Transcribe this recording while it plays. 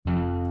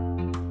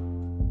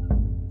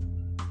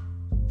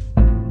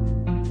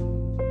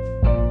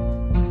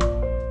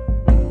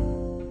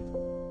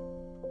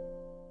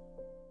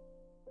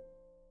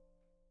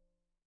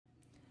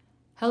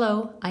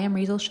Hello, I am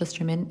Riesel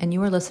Schusterman, and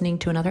you are listening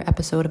to another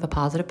episode of A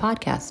Positive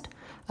Podcast,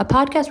 a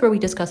podcast where we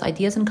discuss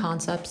ideas and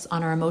concepts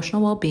on our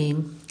emotional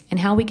well-being and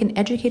how we can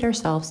educate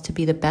ourselves to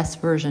be the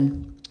best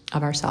version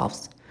of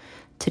ourselves.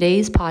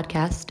 Today's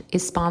podcast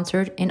is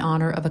sponsored in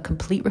honor of a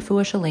complete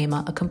refuah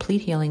shalema, a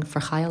complete healing for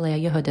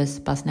Chayalei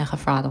Yehudis Bas Necha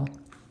Fradel.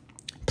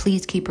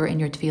 Please keep her in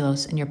your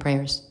tefillos and your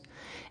prayers.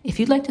 If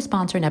you'd like to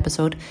sponsor an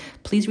episode,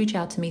 please reach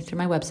out to me through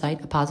my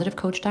website,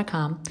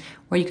 apositivecoach.com,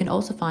 where you can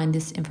also find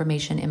this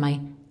information in my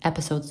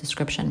episode's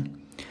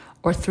description,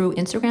 or through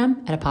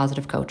Instagram at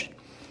apositivecoach.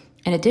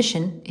 In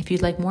addition, if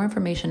you'd like more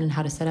information on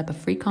how to set up a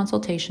free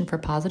consultation for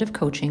positive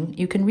coaching,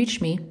 you can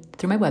reach me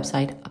through my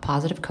website,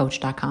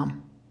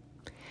 apositivecoach.com.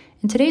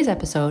 In today's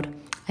episode,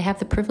 I have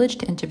the privilege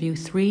to interview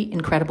three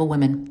incredible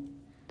women.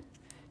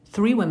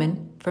 Three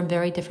women from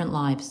very different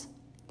lives,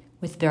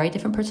 with very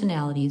different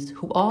personalities,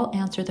 who all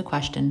answer the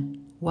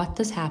question, what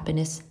does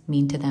happiness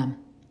mean to them?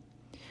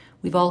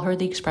 We've all heard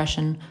the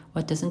expression,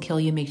 what doesn't kill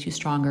you makes you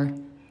stronger.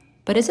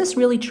 But is this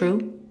really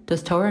true?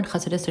 Does Torah and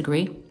Chassidus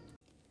agree?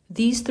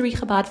 These three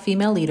Chabad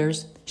female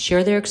leaders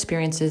share their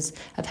experiences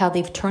of how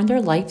they've turned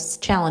their life's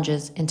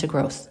challenges into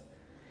growth.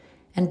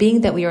 And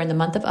being that we are in the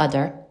month of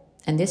Adar,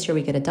 and this year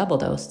we get a double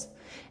dose,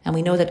 and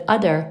we know that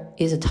Adar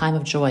is a time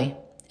of joy.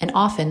 And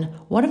often,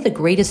 one of the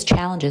greatest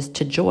challenges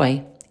to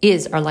joy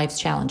is our life's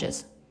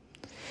challenges.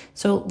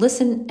 So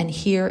listen and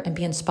hear and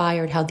be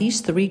inspired how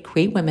these three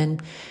great women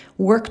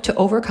work to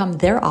overcome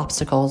their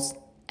obstacles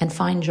and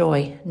find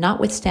joy,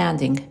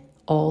 notwithstanding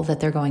all that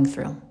they're going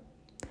through.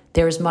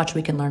 There is much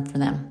we can learn from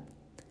them.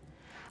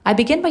 I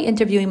begin by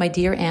interviewing my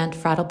dear aunt,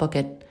 Fradel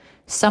Bucket,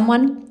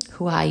 someone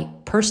who I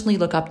personally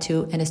look up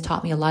to and has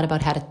taught me a lot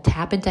about how to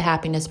tap into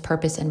happiness,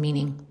 purpose, and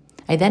meaning.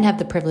 I then have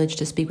the privilege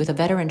to speak with a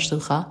veteran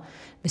shlucha,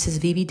 Mrs.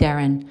 Vivi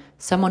Darren,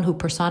 someone who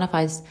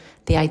personifies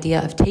the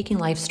idea of taking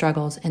life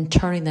struggles and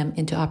turning them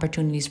into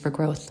opportunities for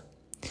growth.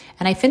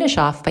 And I finish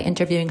off by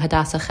interviewing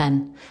Hadassah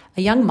Chen,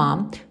 a young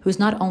mom who's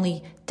not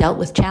only dealt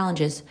with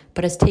challenges,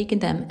 but has taken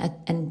them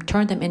and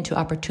turned them into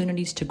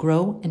opportunities to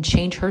grow and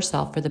change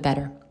herself for the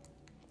better.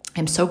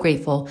 I'm so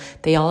grateful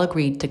they all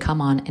agreed to come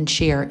on and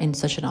share in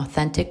such an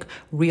authentic,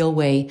 real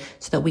way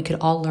so that we could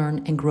all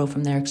learn and grow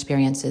from their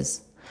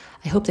experiences.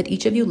 I hope that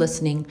each of you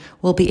listening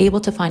will be able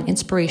to find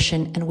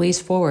inspiration and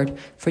ways forward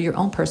for your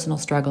own personal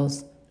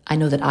struggles. I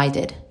know that I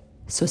did.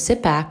 So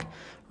sit back,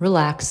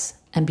 relax,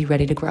 and be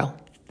ready to grow.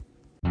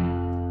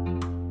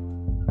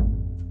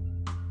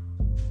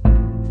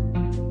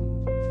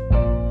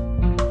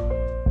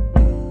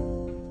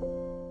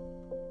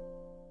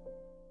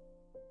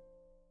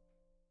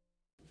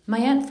 My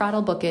Aunt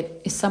Fradel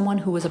Bucket is someone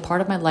who was a part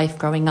of my life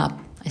growing up.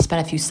 I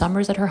spent a few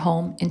summers at her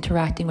home,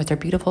 interacting with her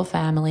beautiful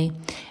family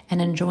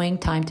and enjoying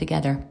time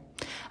together.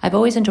 I've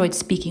always enjoyed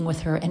speaking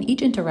with her, and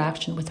each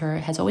interaction with her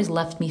has always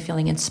left me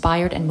feeling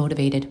inspired and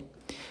motivated.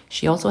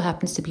 She also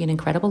happens to be an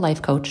incredible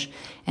life coach,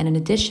 and in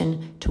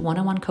addition to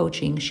one-on-one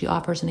coaching, she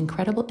offers an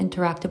incredible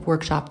interactive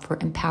workshop for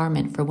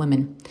empowerment for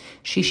women.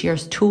 She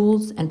shares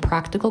tools and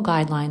practical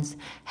guidelines,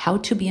 how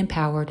to be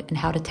empowered and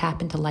how to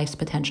tap into life's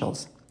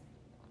potentials.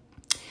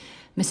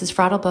 Mrs.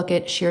 Fradel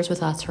Bucket shares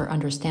with us her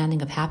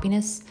understanding of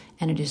happiness,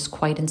 and it is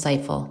quite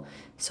insightful.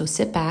 So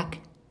sit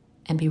back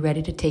and be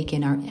ready to take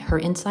in her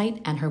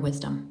insight and her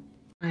wisdom.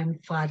 I'm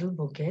Fradel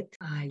Bucket.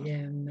 I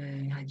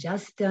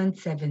just turned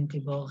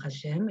 70, Baruch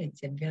Hashem.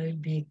 It's a very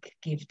big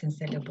gift and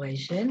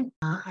celebration.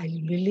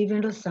 We live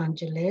in Los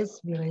Angeles.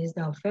 We raised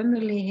our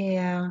family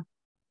here.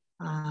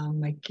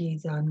 My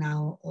kids are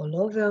now all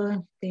over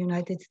the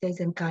United States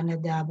and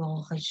Canada,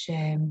 Baruch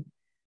Hashem.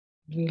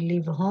 We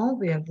live home.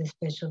 We have a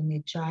special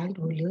need child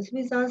who lives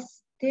with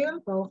us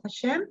still, Baruch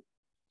Hashem.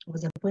 I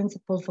was a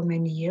principal for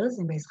many years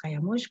in Beis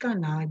Chayamushka.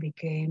 Now I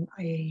became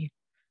a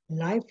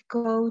life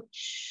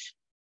coach,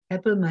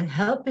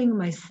 helping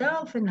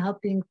myself and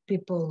helping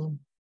people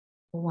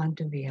who want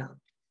to be helped.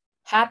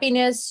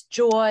 Happiness,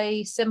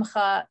 joy,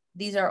 simcha,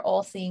 these are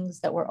all things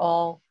that we're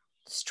all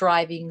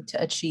striving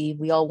to achieve.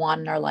 We all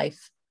want in our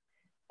life,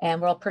 and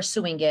we're all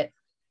pursuing it.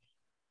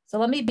 So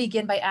let me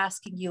begin by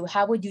asking you,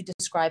 how would you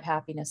describe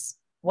happiness?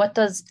 What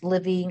does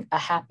living a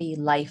happy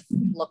life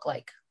look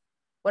like?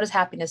 What does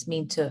happiness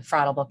mean to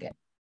Fradel Bucket?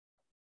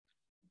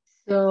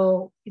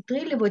 So it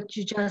really, what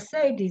you just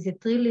said is it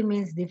really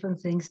means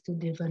different things to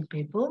different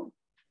people.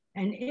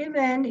 And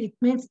even it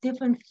means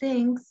different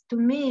things to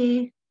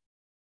me,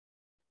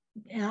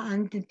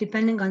 and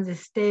depending on the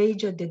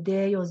stage or the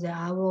day or the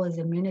hour or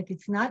the minute,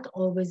 it's not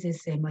always the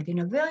same. But in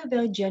a very,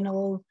 very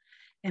general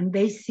and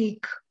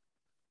basic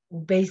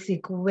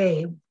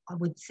way, I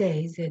would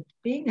say that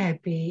being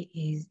happy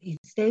is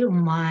state of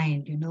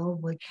mind,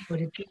 what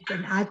it is,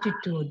 an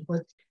attitude,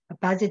 what a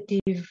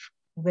positive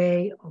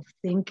way of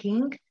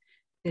thinking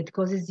that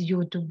causes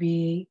you to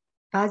be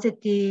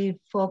positive,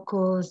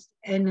 focused,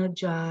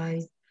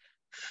 energized,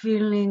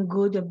 feeling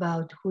good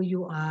about who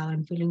you are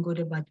and feeling good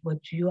about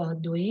what you are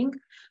doing.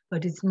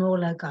 But it's more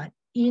like an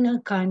inner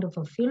kind of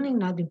a feeling,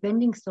 not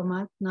depending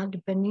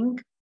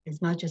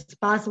as much as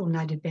possible,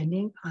 not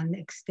depending on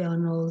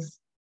external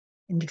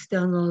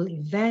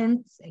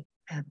events,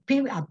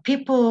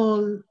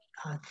 people,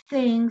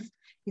 things.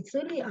 It's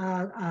really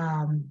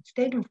a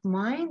state of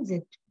mind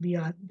that we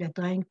are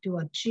trying to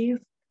achieve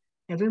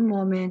every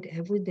moment,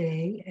 every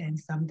day, and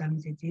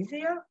sometimes it's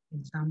easier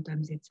and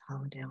sometimes it's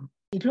harder.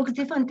 It looks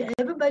different.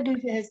 Everybody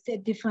has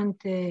different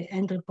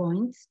entry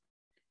points.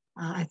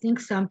 I think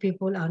some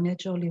people are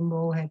naturally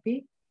more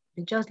happy.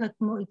 It's just like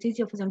it's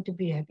easier for them to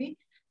be happy.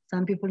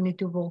 Some people need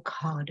to work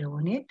harder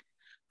on it.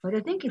 But I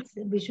think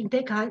we should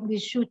take out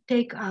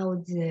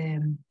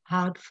the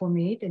hard from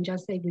it and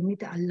just say we need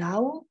to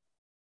allow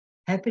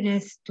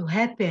happiness to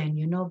happen.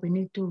 We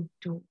need to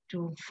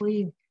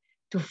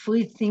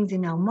free things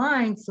in our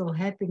minds so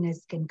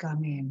happiness can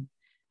come in.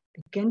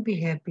 We can be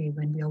happy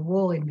when we are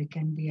worried. We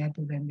can be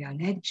happy when we are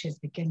anxious.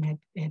 We can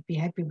be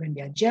happy when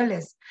we are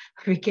jealous.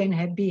 We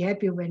can be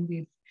happy when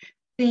we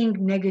think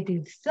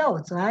negative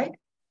thoughts, right?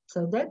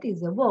 So that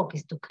is the work,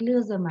 is to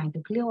clear the mind,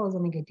 to clear all the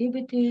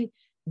negativity.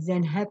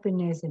 Then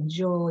happiness and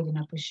joy and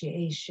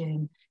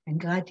appreciation and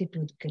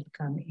gratitude can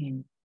come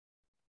in.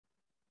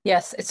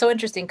 Yes, it's so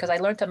interesting because I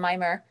learned a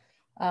mimer,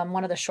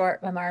 one of the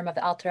short mimarim of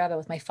the Alter Rebbe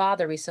with my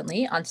father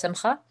recently on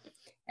Simcha.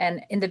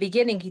 And in the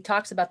beginning, he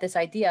talks about this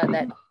idea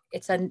that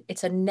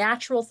it's a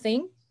natural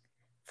thing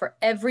for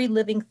every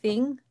living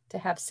thing to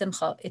have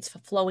Simcha. It's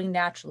flowing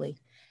naturally.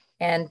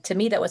 And to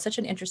me, that was such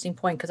an interesting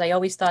point because I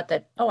always thought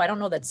that, I don't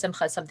know that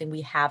Simcha is something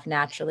we have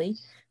naturally.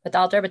 But the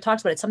Alter Rebbe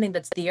talks about it's something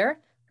that's there.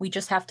 We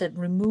just have to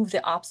remove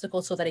the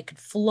obstacles so that it could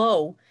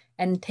flow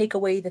and take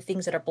away the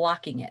things that are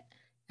blocking it.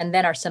 And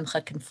then our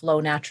Simcha can flow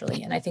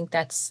naturally. And I think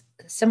that's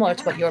similar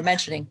to what you were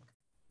mentioning.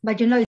 But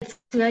it's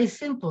very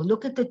simple.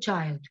 Look at a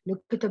child,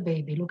 look at a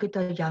baby, look at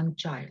a young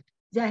child.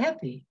 They're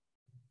happy.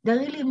 They're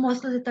really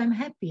most of the time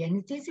happy. And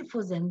it's easy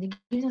for them. They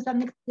give them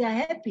something, they're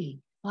happy,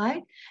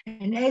 right?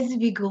 And as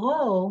we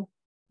grow,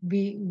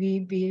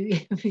 we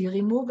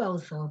remove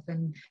ourselves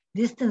and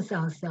distance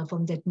ourselves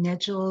from that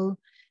natural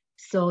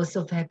source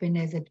of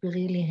happiness that we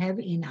really have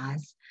in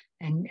us.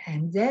 And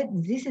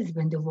this is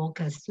when the work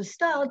has to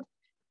start,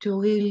 to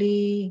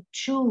really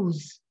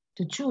choose.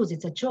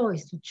 It's a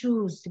choice to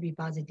choose to be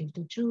positive,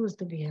 to choose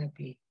to be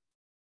happy.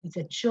 It's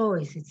a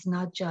choice. It's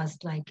not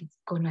just like it's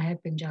going to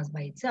happen just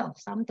by itself.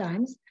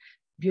 Sometimes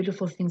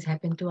beautiful things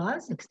happen to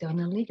us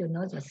externally.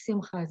 There's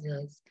simcha,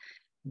 there's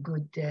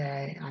good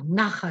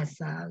nachas.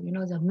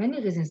 There are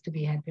many reasons to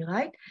be happy,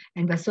 right?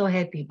 And we're so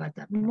happy. But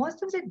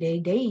most of the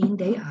day in,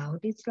 day out,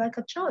 it's like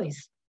a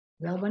choice.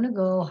 Where I want to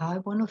go, how I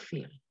want to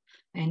feel.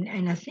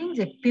 And I think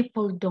that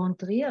people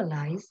don't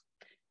realize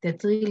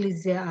that really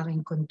they are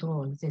in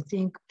control. They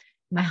think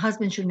my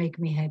husband should make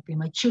me happy.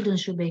 My children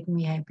should make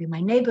me happy. My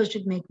neighbors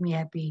should make me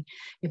happy.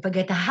 If I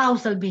get a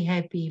house, I'll be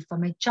happy. If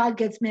my child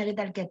gets married,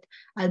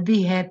 I'll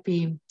be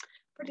happy.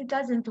 But it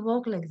doesn't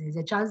work like this.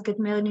 The child gets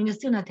married and you're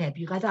still not happy.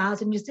 You got a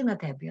house and you're still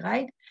not happy,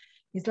 right?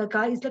 It's like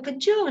a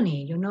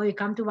journey. You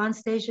come to one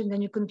station,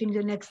 then you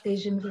continue the next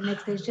station, the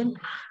next station.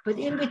 But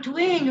in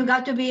between, you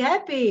got to be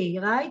happy,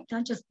 right?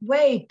 Not just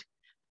wait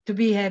to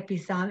be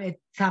happy at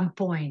some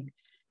point.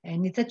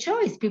 And it's a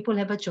choice. People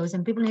have a choice,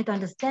 and people need to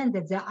understand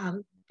that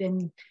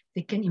then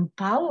they can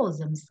empower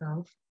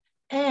themselves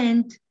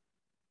and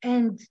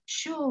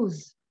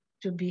choose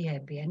to be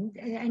happy. And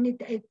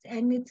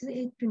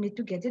you need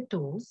to get the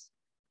tools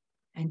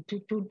and to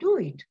do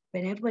it.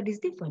 When everybody's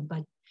different,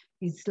 but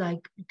it's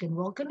like you can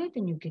work on it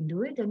and you can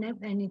do it,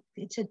 and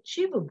it's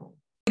achievable.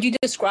 Would you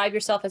describe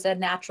yourself as a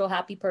natural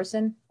happy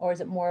person, or is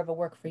it more of a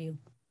work for you?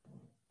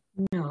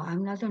 No,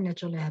 I'm not a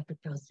naturally happy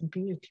person.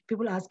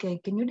 People ask, hey,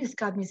 can you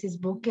describe Mrs.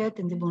 Bouquet?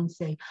 And they won't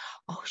say,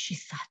 oh,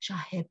 she's such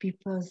a happy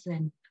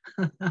person.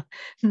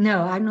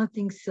 No, I don't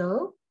think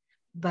so.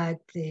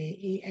 But,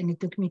 and it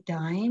took me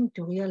time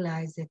to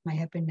realize that my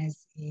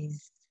happiness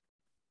is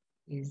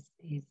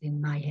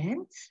in my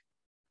hands.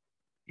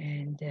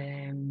 And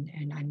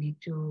I need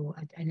to,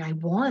 and I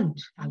want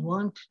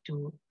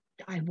to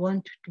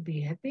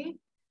be happy.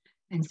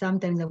 And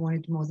sometimes I want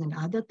it more than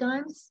other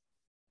times.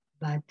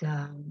 But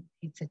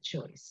it's a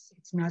choice.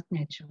 It's not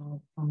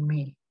natural for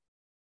me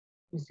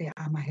to say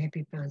I'm a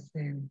happy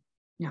person.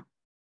 No.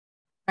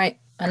 Right.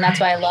 And that's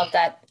why I love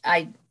that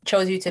I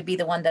chose you to be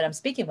the one that I'm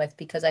speaking with,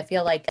 because I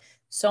feel like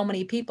so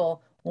many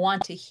people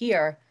want to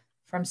hear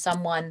from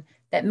someone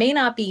that may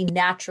not be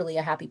naturally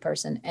a happy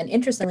person. And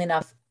interestingly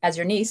enough, as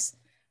your niece,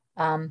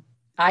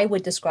 I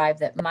would describe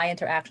that my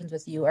interactions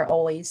with you are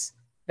always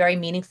very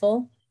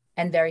meaningful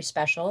and very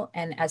special.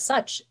 And as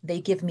such,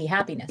 they give me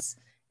happiness.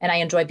 And I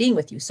enjoy being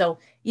with you. So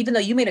even though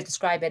you may not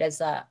describe it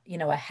as a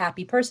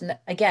happy person,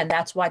 again,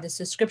 that's why this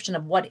description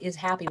of what does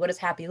happy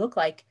look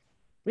like,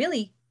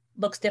 really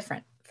looks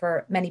different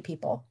for many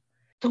people.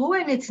 True,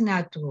 and it's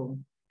not true.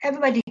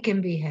 Everybody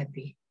can be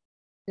happy.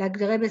 Like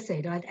the Rebbe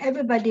said, right?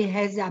 Everybody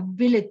has the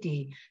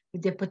ability,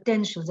 the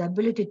potential, the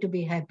ability to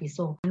be happy.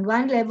 So on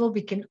one level,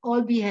 we can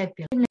all be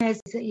happy.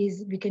 Happiness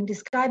we can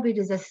describe it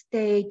as a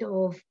state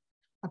of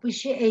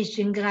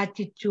appreciation,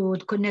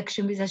 gratitude,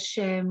 connection with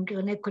Hashem,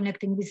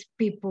 connecting with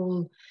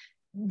people,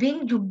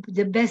 being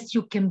the best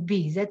you can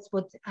be. That's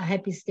what a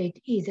happy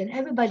state is, and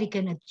everybody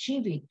can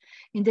achieve it.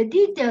 In the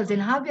details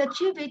and how we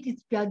achieve it,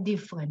 we are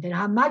different, and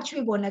how much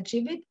we want to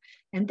achieve it,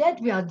 and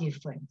that we are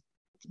different.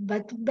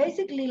 But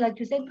basically, like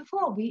you said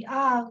before, we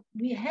have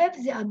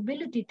the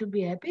ability to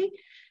be happy.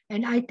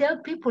 And I tell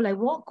people I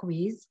work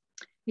with,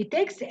 it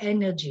takes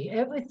energy.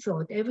 Every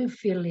thought, every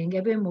feeling,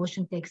 every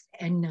emotion takes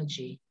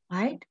energy,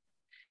 right?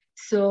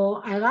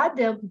 So I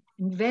rather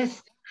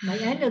invest my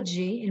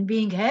energy in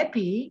being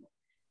happy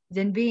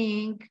than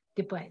being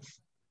depressed.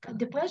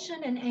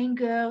 Depression and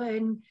anger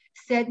and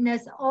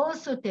sadness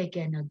also take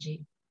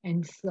energy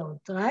and thought,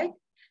 right?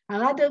 I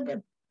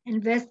rather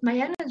invest my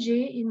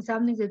energy in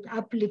something that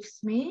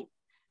uplifts me,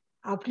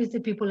 uplifts the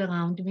people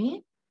around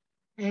me,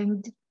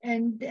 and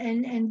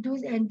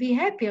be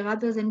happy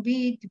rather than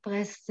be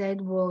depressed,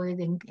 sad, worried,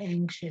 and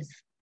anxious.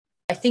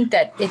 I think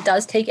that it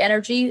does take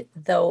energy,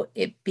 though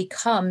it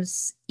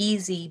becomes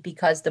easy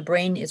because the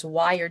brain is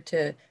wired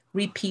to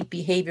repeat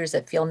behaviors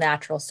that feel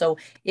natural. So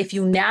if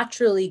you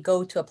naturally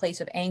go to a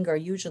place of anger,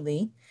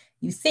 usually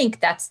you think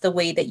that's the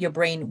way that your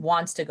brain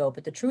wants to go.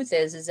 But the truth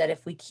is that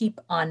if we keep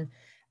on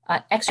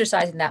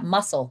exercising that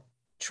muscle,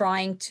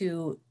 trying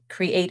to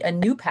create a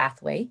new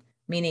pathway,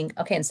 meaning,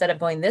 okay, instead of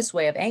going this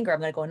way of anger, I'm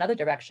going to go another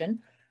direction,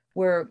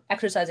 we're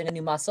exercising a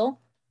new muscle.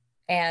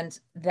 And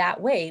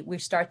that way we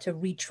start to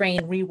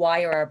retrain,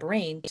 rewire our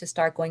brain to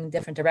start going in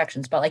different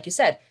directions. But like you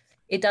said,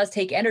 it does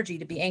take energy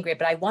to be angry.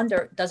 But I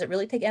wonder, does it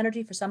really take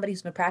energy for somebody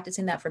who's been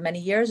practicing that for many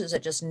years? Is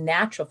it just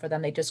natural for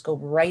them? They just go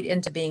right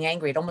into being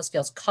angry. It almost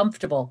feels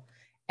comfortable.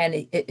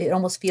 And it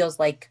almost feels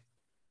like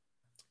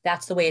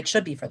that's the way it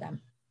should be for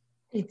them.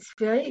 It's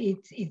very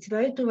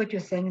true what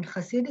you're saying. And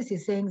Hasidus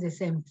is saying the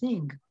same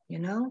thing, you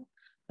know?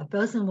 A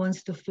person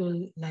wants to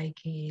feel like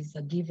he's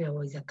a giver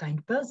or is a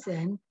kind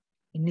person,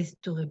 he needs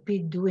to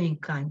repeat doing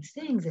kind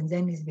things, and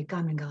then he's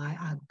becoming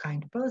a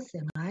kind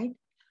person, right?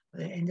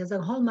 And there's a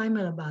whole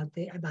mimer about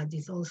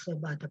this also,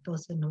 about a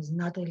person who's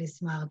not really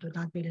smart or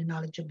not really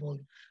knowledgeable,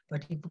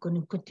 but he's going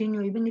to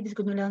continue, even if he's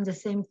going to learn the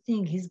same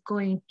thing, he's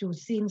going to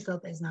see himself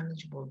as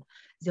knowledgeable.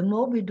 The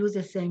more we do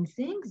the same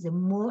thing,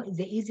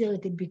 the easier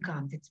it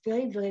becomes. It's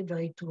very, very,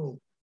 very true,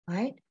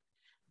 right?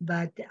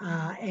 But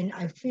and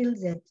I feel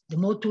that the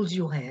more tools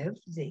you have,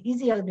 the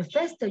easier, the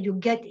faster you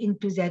get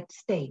into that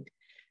state.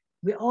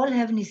 We all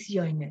have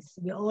nisyonis.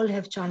 We all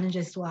have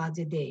challenges throughout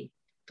the day,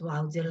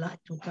 throughout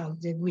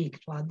the week,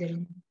 throughout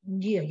the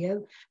year. Yeah?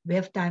 We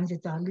have times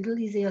that are a little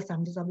easier,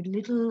 sometimes are a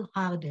little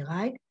harder,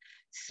 right?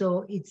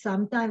 So it's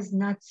sometimes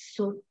not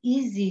so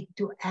easy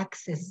to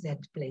access that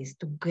place,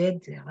 to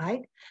get there,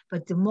 right?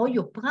 But the more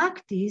you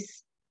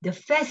practice, the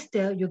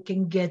faster you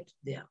can get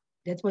there.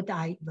 That's what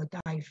I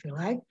feel,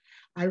 right?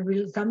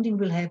 Something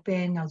will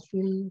happen. I'll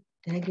feel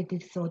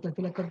negative thought. I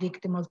feel like a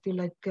victim. I'll feel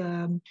like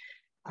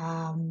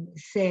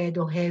sad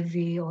or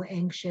heavy or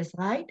anxious,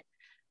 right?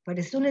 But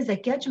as soon as I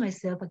catch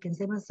myself, I can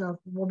say to myself,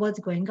 well, what's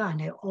going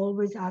on? I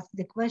always ask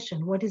the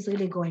question, what is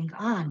really going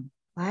on,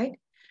 right?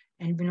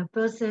 And when a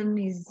person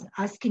is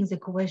asking the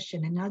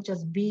question and not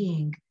just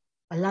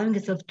allowing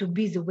himself to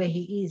be the way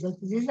he is,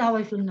 this is how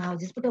I feel now,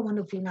 this is what I want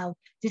to feel now,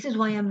 this is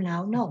who I am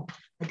now. No,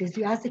 but as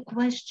you ask the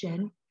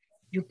question,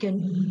 you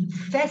can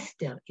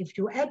faster, if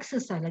you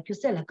exercise, like you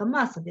said, like a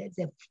muscle,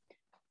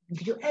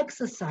 if you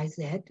exercise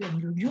that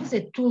and you use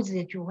the tools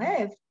that you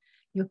have,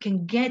 you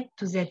can get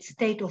to that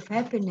state of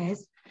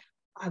happiness,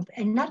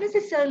 and not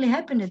necessarily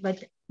happiness,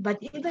 but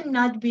even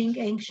not being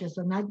anxious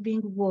or not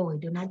being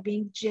worried or not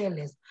being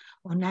jealous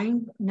or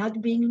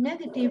not being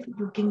negative,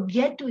 you can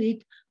get to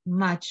it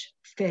much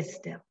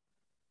faster.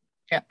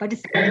 Yeah. But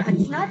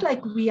it's not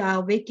like we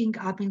are waking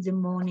up in the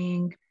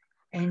morning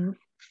and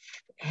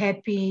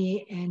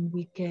happy and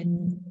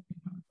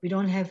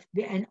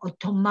and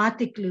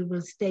automatically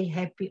will stay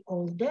happy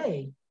all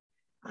day.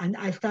 And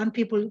some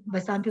people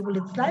it's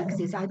like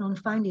this. I don't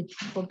find it,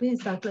 for me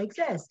it's not like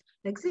this.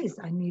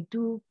 I need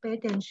to pay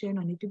attention,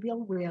 I need to be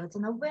aware. It's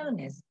an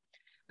awareness.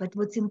 But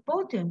what's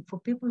important for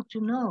people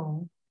to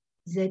know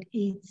that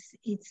it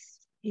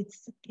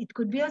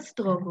could be a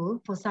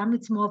struggle. For some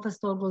it's more of a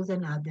struggle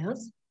than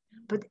others.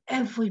 But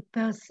every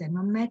person,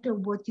 no matter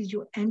what is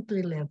your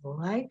entry level,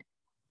 right,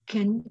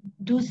 can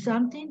do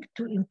something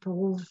to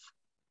improve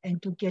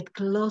and to get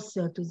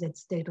closer to that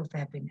state of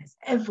happiness.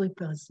 Every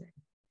person.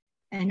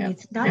 And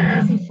it's not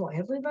easy for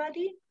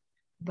everybody,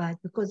 but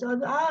because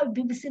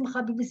Bibi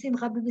Simcha, Bibi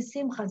Simcha, Bibi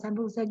Simcha, some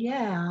people said,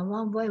 yeah,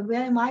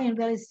 where am I and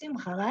where is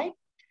Simcha, right?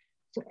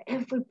 So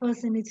every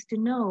person needs to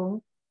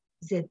know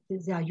that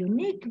they are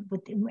unique,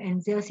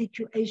 and their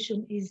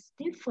situation is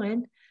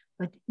different.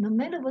 But no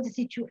matter what the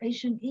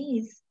situation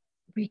is,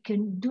 we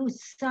can do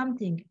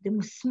something,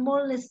 the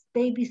smallest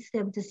baby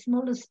step, the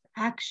smallest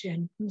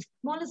action, the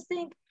smallest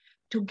thing,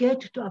 to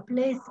get to a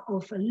place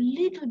of a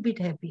little bit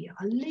happier,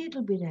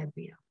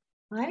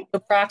 right? So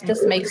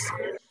practice makes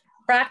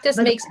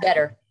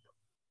better.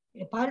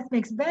 Practice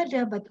makes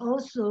better, but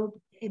also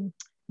we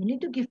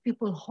need to give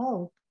people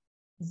hope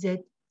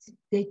that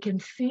they can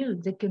feel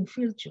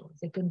joy,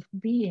 they can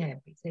be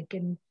happy,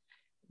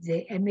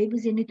 And maybe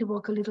they need to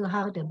work a little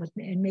harder,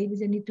 and maybe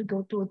they need to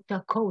go to a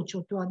coach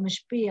or to a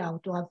mashpia or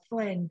to a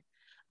friend.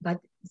 But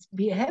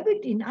we have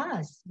it in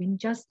us. We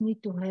just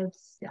need to have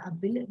the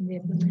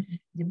ability,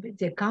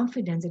 the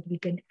confidence that we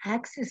can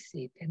access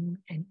it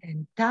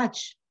and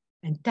touch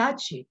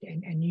it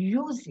and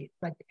use it.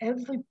 But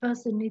every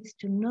person needs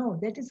to know.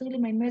 That is really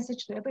my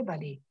message to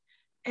everybody.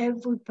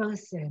 Every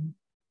person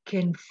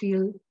can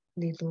feel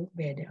little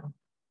better.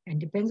 And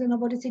depends on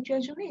what the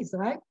situation is,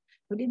 right?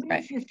 But even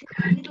if you feel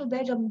a little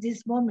better in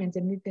this moment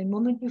and the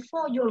moment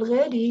before, you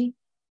already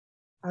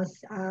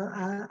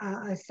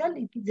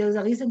there's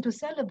a reason to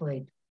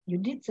celebrate. You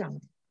did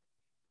something.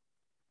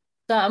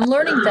 So I'm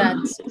learning that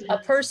a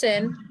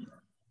person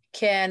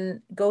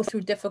can go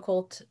through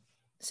difficult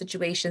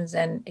situations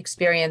and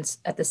experience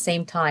at the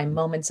same time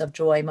moments of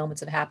joy,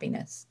 moments of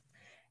happiness.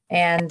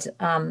 And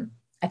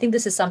I think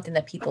this is something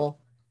that people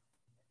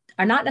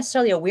are not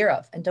necessarily aware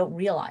of and don't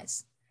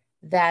realize,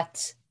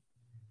 that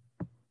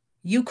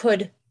you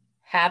could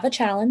have a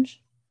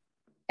challenge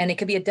and it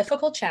could be a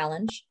difficult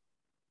challenge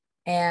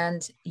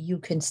and you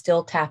can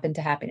still tap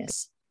into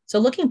happiness. So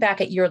looking back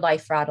at your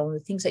life, Radel, and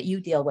the things that you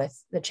deal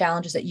with, the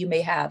challenges that you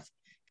may have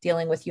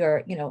dealing with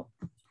your,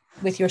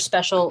 with your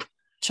special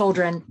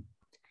children,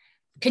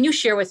 can you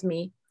share with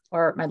me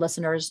or my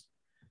listeners,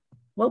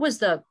 what was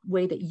the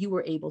way that you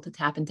were able to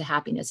tap into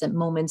happiness at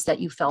moments that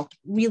you felt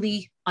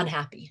really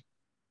unhappy?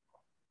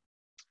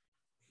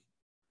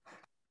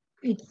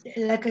 It's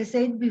like I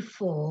said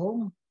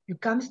before, it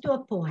comes to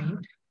a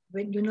point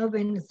when,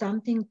 when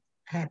something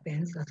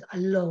happens, like a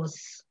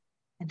loss,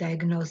 a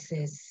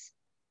diagnosis,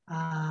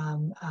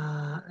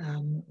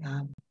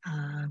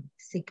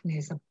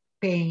 sickness, a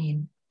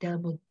pain,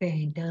 terrible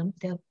pain,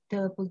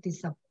 terrible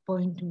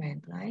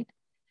disappointment, right?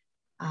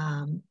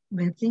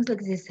 When things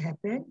like this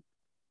happen,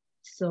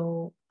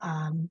 so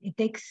it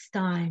takes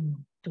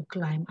time to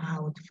climb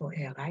out for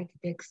air, right?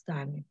 It takes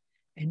time.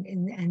 And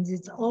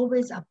it's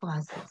always a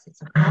process.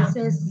 It's a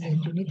process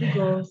that you need to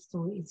go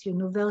through. It's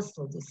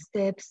universal, the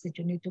steps that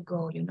you need to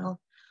go,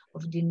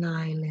 of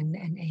denial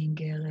and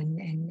anger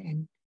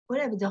and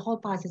whatever, the whole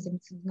process. And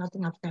it's not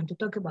enough time to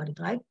talk about it,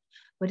 right?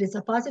 But it's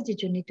a process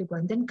that you need to go.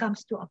 And then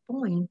comes to a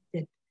point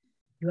that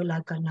you're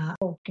like on a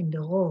fork in the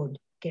road.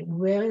 Okay,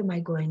 where am I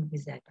going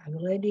with that? I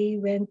already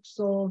went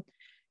so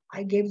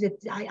I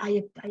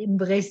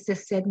embraced the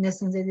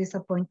sadness and the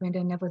disappointment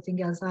and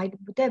everything else.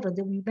 Whatever,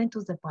 we went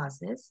through the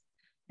process.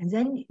 And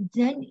then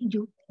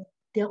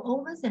there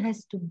always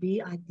has to be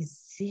a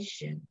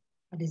decision.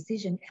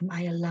 Am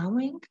I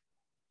allowing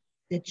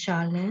the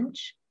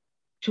challenge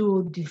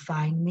to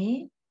define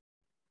me,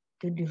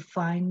 to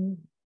define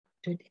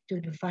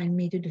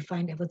me, to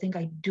define everything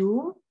I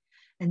do?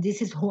 And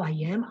this is who I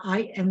am.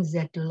 I am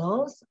that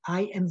loss.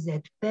 I am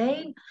that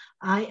pain.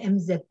 I am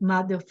that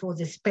mother for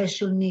the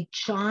special need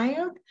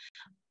child,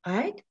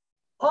 right?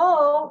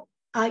 Or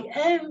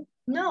I'm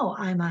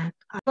a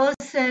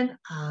person,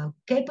 a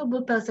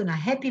capable person, a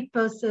happy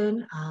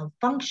person, a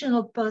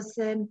functional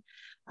person,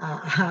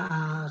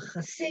 a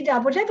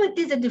chasida, whatever it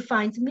is that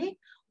defines me,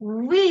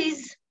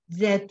 with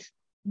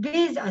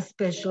a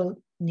special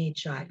need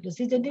child. You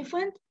see the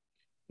difference?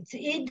 It's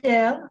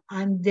either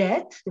I'm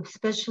that, the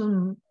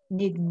special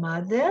need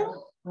mother,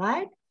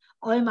 right?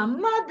 Or I'm a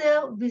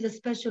mother with a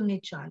special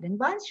need child. And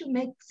once you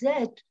make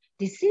that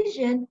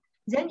decision,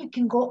 then you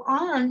can go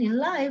on in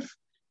life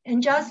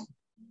and just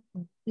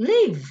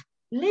live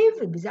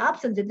with the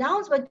ups and the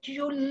downs, but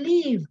you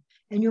live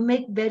and you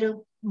make better,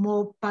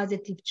 more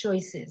positive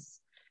choices.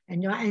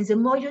 And the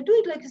more you do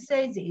it, like you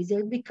say, the easier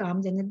it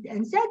becomes, and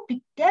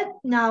that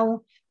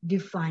now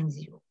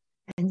defines you.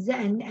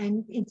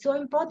 And it's so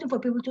important for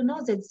people to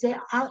know that they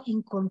are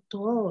in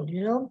control.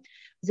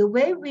 The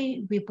way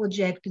we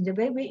project and the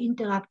way we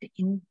interact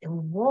in the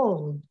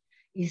world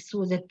is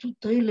through the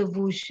three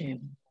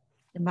levushim: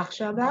 the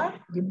machshava,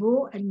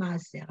 dibur, and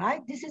maaseh.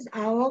 Right? This is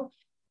our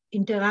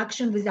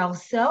interaction with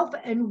ourselves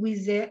and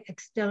with the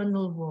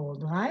external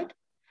world. Right?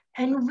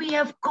 And we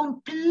have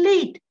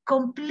complete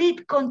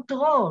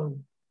control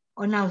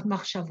on our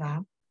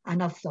machshava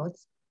and our thought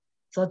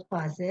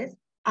process,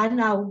 and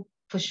our,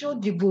 for sure,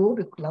 dibur,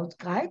 because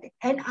right,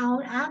 and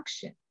our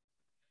action.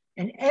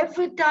 And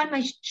every time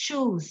I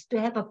choose to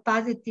have a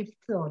positive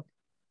thought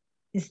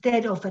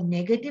instead of a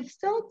negative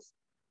thought,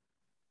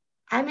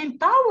 I'm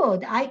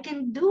empowered. I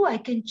can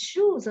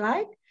choose,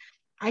 right?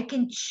 I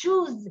can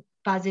choose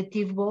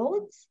positive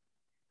words.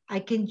 I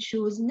can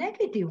choose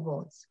negative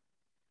words.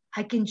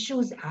 I can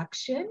choose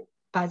action,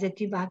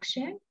 positive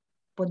action,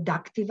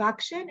 productive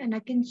action, and I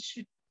can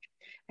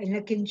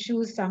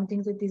choose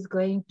something that is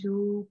going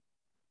to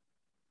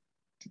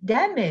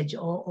damage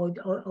or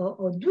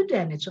do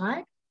damage,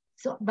 right?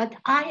 So, but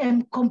I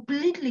am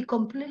completely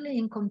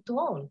in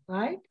control,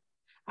 right?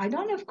 I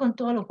don't have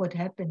control of what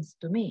happens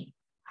to me.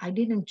 I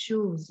didn't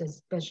choose a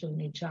special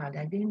need child.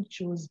 I didn't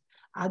choose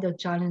other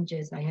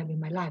challenges I have in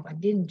my life. I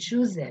didn't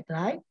choose it,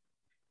 right?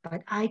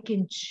 But I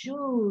can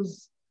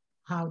choose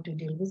how to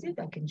deal with it.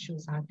 I can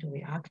choose how to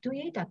react to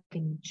it. I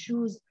can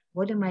choose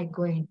what am I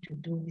going to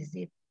do with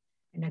it.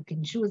 And I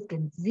can choose,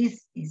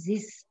 is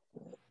this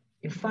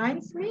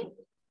defines me,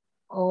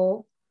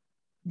 or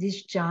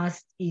this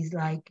just is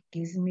like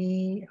gives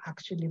me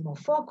actually more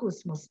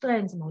focus, more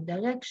strength, more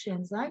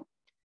directions, right?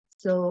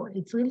 So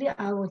it's really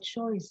our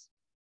choice.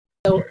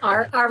 So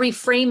our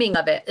reframing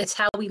of it, it's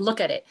how we look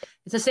at it.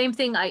 It's the same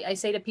thing I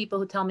say to people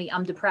who tell me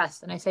I'm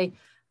depressed. And I say,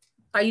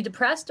 are you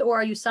depressed or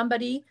are you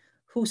somebody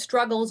who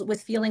struggles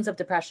with feelings of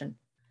depression?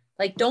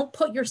 Like, don't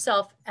put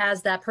yourself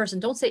as that person.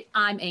 Don't say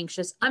I'm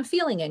anxious. I'm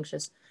feeling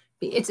anxious.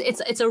 It's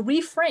a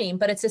reframe,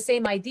 but it's the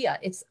same idea.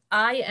 It's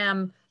I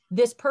am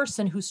this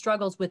person who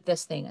struggles with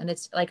this thing. And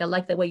it's like I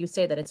like the way you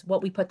say that. It's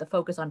what we put the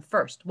focus on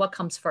first. What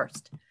comes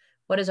first?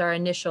 What is our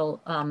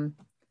initial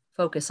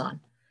focus on?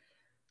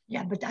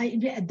 Yeah, but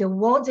the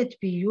words that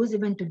we use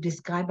even to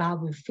describe how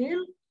we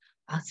feel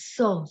are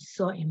so,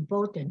 so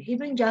important.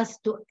 Even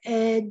just to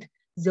add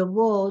the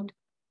word,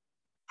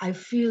 I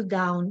feel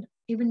down,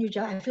 even you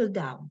just, I feel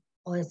down.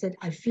 Or I said,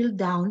 I feel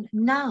down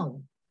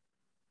now.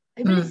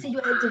 Even if you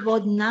add the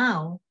word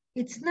now,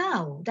 it's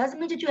now. Doesn't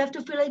mean that you have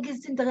to feel like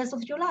it's in the rest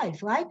of your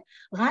life, right?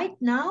 Right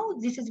now,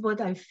 this is what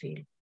I feel.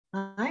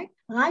 Right?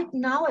 Right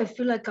now, I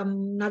feel like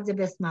I'm not the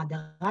best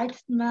mother. Right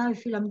now, I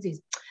feel I'm this.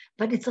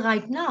 But it's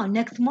right now.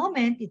 Next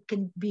moment, it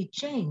can be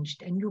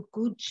changed, and you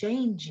could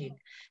change it.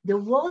 The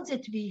words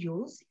that we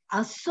use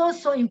are so,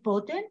 so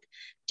important,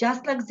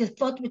 just like the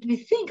thought that we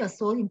think are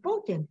so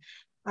important.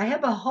 I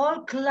have a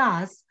whole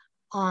class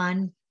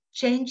on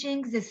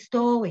changing the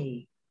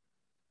story,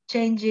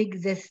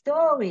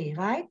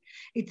 right?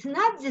 It's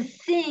not the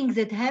things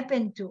that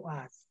happen to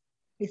us.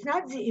 It's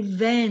not the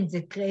events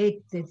that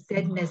create the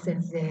sadness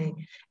and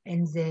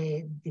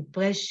the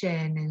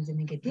depression and the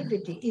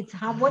negativity. It's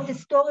how what the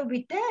story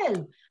we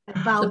tell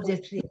about the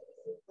thing,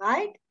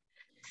 right?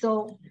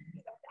 So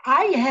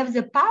I have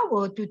the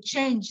power to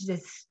change the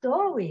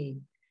story.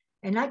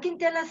 And I can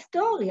tell a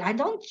story. I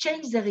don't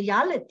change the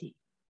reality.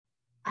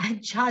 I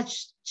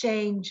just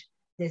change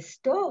the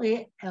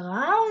story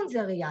around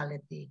the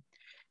reality.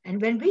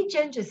 And when we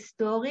change a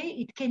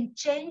story, it can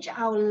change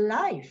our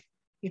life.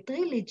 It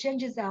really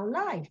changes our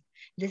life.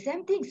 The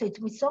same thing. So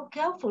we're so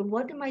careful.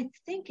 What am I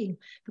thinking?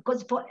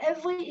 Because for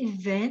every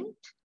event,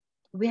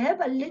 we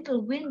have a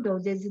little window.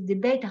 There's a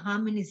debate how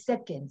many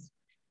seconds.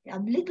 A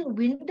little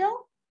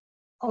window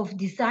of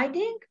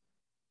deciding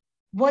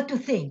what to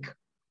think,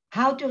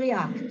 how to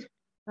react,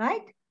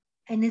 right?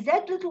 And in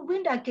that little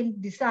window, I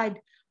can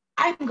decide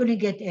I'm going to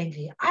get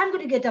angry. I'm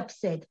going to get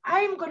upset.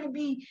 I'm going to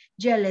be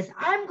jealous.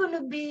 I'm going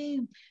to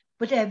be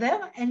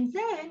whatever. And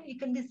then you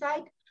can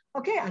decide,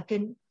 okay, I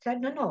can say,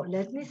 no,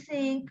 let me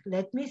think,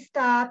 let me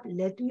stop,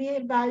 let me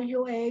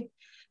evaluate.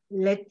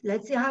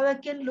 Let's see how I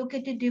can look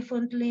at it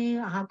differently.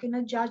 How can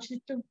I judge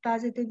it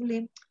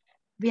positively?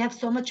 We have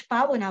so much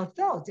power in our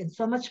thoughts and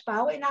so much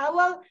power in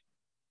our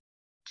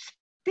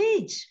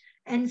speech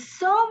and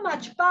so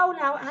much power in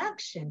our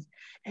actions.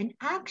 And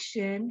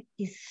action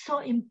is so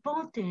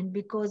important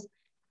because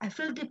I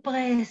feel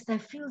depressed, I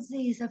feel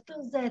this, I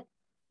feel that.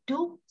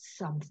 Do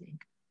something.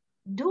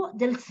 Do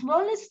the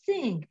smallest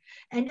thing.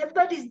 And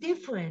everybody's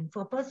different.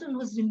 For a person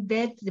who's in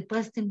bed,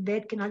 depressed in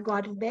bed, cannot go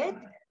out of bed,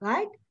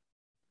 right?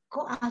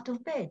 Go out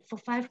of bed for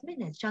 5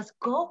 minutes. Just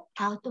go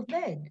out of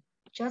bed.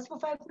 Just for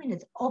 5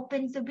 minutes.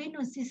 Open the window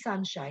and see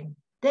sunshine.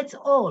 That's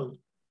all.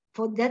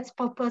 That's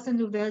for a person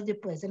who's very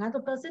depressed.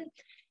 Another person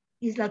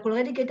is like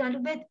already get out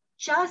of bed.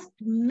 Just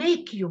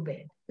make your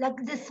bed. Like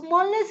the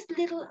smallest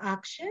little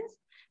actions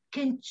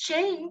can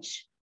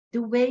change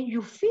the way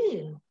you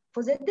feel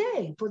for the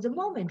day, for the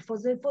moment, for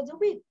the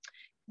week.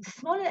 The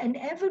smaller, and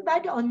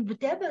everybody on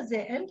whatever the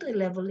entry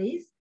level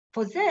is,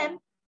 for them,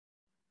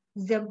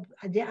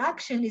 the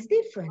action is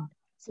different.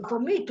 So for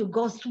me to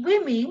go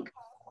swimming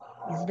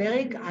is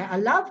very, I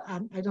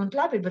don't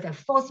love it, but I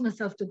force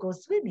myself to go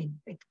swimming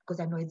because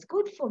I know it's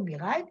good for me,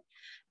 right?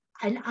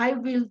 And I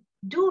will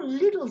do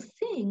little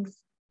things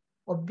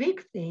or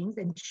big things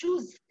and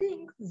choose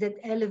things that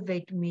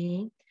elevate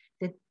me,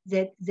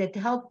 that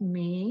help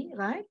me,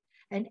 right?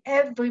 And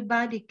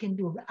everybody can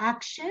do.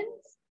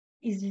 Actions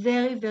is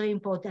very, very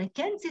important. I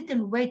can't sit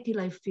and wait till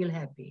I feel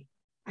happy.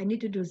 I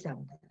need to do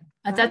something.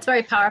 Right? That's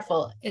very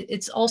powerful.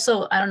 It's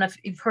also, I don't know if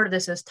you've heard of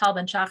this, as Tal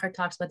Ben-Shahar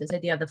talks about this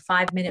idea of the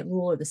 5-minute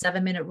rule or the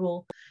 7-minute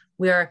rule,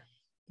 where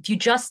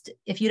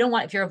if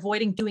you're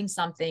avoiding doing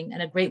something,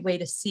 and a great way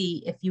to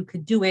see if you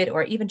could do it,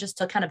 or even just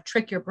to kind of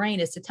trick your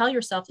brain, is to tell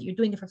yourself that you're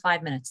doing it for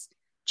 5 minutes.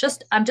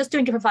 I'm just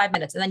doing it for 5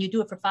 minutes. And then you do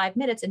it for 5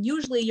 minutes. And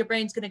usually your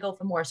brain's going to go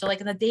for more. So like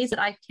in the days that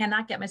I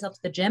cannot get myself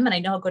to the gym, and I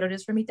know how good it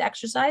is for me to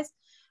exercise,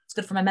 it's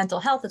good for my mental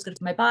health. It's good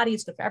for my body.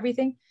 It's good for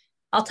everything.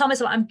 I'll tell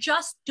myself I'm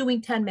just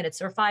doing 10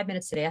 minutes or 5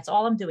 minutes today. That's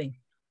all I'm doing.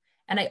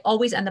 And I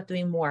always end up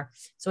doing more.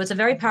 So it's a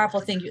very powerful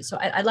thing. So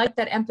I like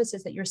that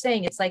emphasis that you're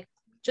saying. It's like,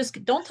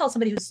 just don't tell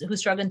somebody who's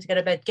struggling to get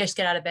out of bed, just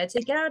get out of bed.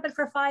 Say, get out of bed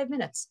for 5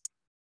 minutes.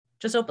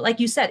 Just open, like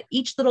you said,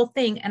 each little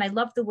thing. And I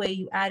love the way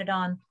you added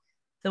on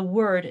the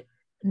word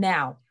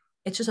now.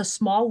 It's just a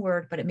small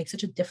word, but it makes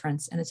such a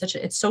difference. And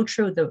it's so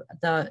true.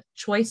 The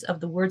choice of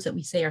the words that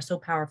we say are so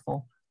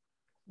powerful.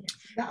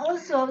 But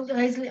also,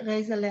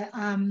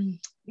 Reisele,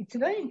 it's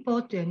very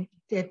important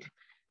that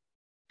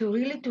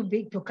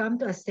to come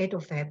to a state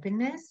of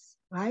happiness,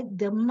 right?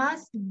 There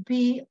must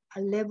be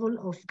a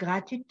level of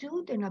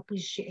gratitude and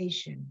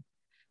appreciation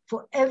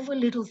for every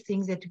little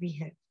thing that we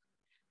have.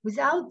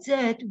 Without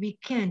that, we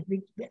can't.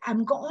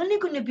 Only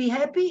going to be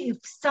happy if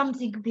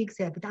something big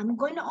happens. I'm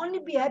going to only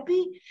be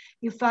happy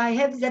if I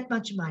have that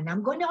much money.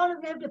 I'm going to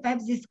only be happy if I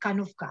have this kind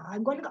of car.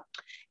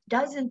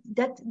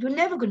 You're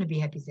never going to be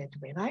happy that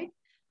way, right?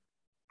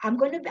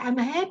 I'm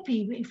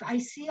happy if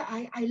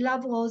I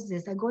love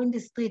roses. I go in the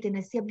street and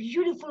I see a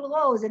beautiful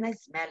rose and I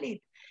smell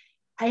it.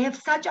 I have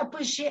such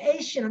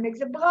appreciation. I make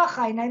the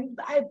bracha, and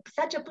I have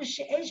such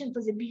appreciation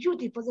for the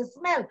beauty, for the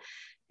smell.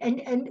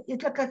 And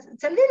it's like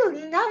it's a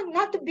little,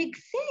 not a big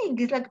thing.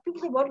 It's like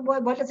people say,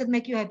 what does it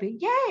make you happy?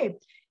 Yeah,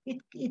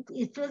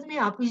 it fills me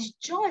up with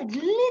joy.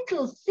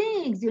 Little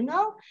things,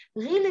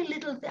 really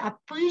little,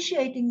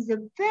 appreciating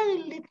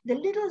the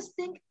little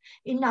thing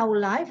in our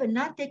life and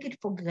not take it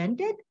for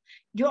granted.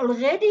 You're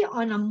already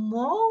on a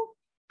more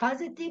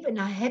positive and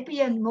a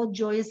happier and more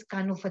joyous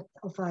kind of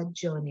a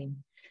journey.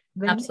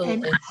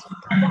 Absolutely.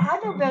 And the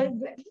other very,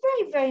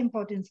 very, very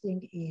important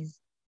thing is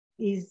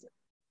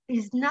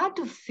not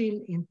to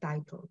feel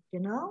entitled,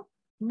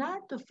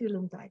 not to feel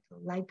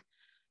entitled. Like,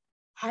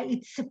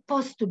 it's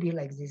supposed to be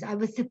like this. I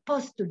was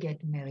supposed to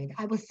get married.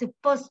 I was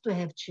supposed to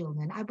have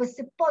children. I was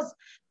supposed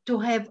to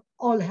have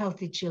all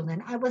healthy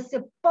children. I was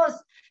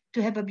supposed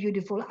to have a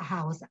beautiful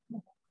house.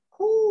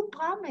 Who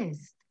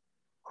promised?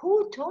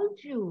 Who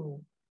told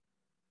you?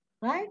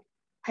 Right?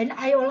 And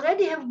I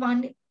already have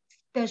one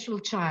special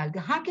child.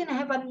 How can I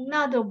have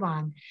another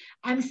one?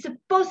 I'm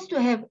supposed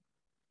to have.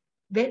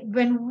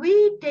 When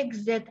we take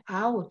that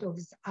out of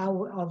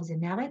the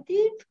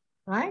narrative,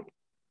 right?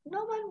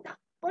 No one.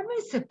 What am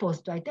I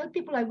supposed to? I tell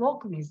people I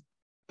work with,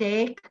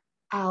 take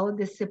out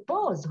the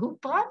suppose. Who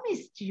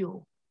promised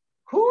you?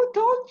 Who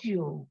told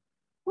you?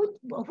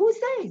 Who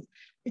says?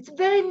 It's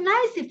very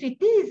nice if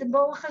it is,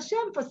 Baruch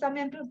Hashem, for some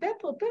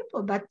people,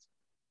 but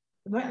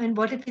and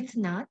what if it's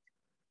not?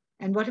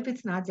 And what if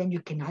it's not? Then you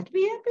cannot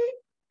be happy.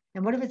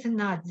 And what if it's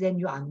not? Then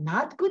you are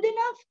not good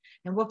enough.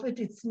 And what if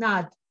it's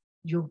not?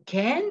 You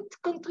can't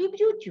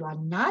contribute. You are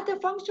not a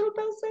functional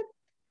person.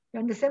 You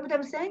understand what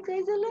I'm saying,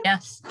 Hazel?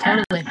 Yes,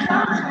 totally. That's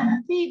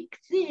a big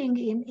thing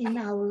in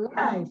our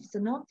lives,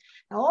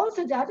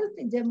 Also, the other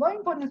thing, the more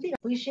important thing,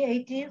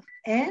 appreciative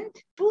and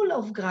full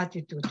of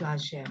gratitude to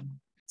Hashem.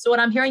 So what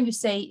I'm hearing you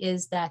say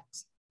is that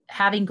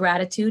having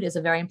gratitude is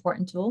a very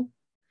important tool.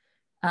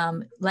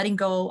 Letting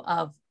go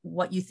of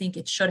what you think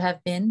it should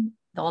have been,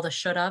 all the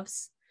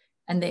should-haves,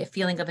 and the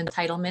feeling of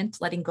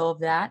entitlement, letting go of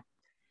that,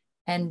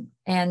 and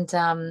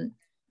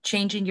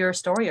changing your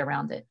story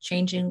around it,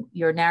 changing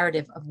your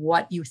narrative of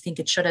what you think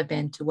it should have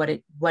been to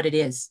what it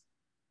is.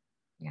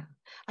 Yeah,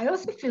 I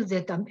also feel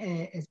that,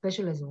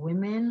 especially as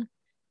women,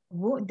 a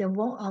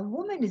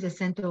woman is the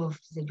center of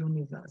the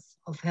universe,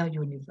 of her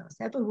universe.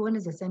 Every woman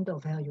is the center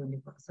of her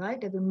universe,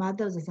 right? Every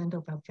mother is the center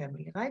of her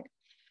family, right?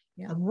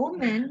 Yeah. A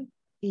woman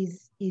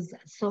is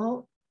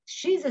so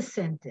she's a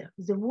center.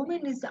 The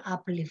woman is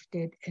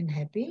uplifted and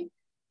happy.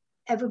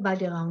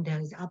 Everybody around her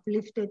is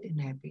uplifted and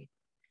happy.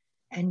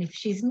 And if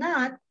she's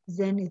not,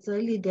 then it's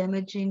really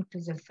damaging to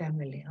the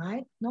family,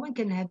 right? No one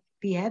can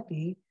be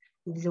happy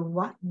if the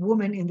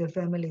woman in the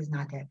family is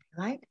not happy,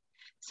 right?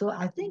 So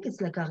I think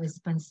it's like a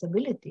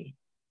responsibility.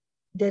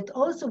 That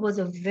also was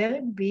a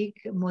very big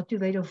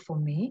motivator for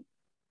me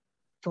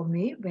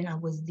when I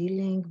was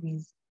dealing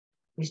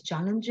with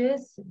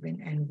challenges,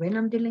 when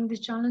I'm dealing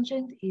with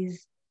challenges,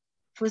 is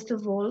first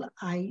of all,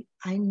 I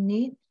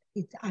need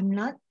it. I'm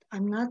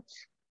not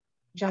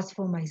just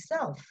for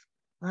myself,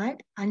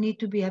 right? I need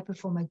to be happy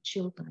for my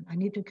children. I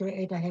need to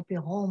create a happy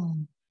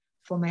home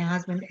for my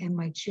husband and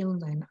my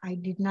children. I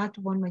did not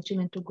want my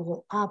children to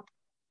grow up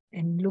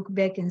and look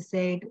back and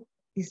say,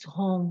 this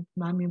home,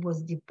 mommy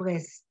was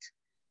depressed,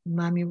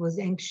 mommy was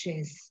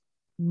anxious,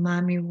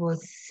 mommy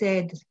was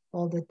sad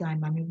all the time,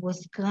 mommy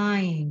was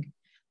crying,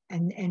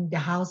 and the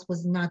house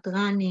was not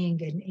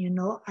running. And,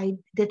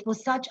 that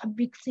was such a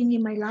big thing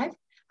in my life.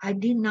 I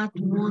did not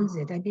want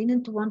it. I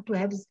didn't want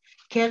to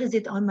carry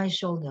it on my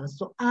shoulders.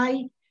 So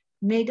I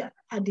made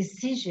a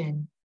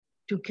decision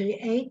to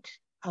create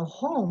a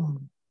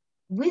home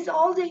with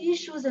all the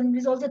issues and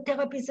with all the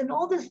therapies and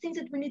all the things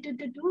that we needed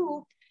to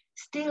do,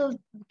 still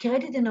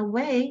create it in a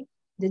way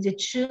that the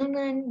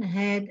children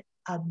had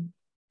a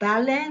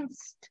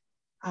balanced,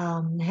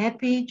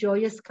 happy,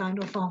 joyous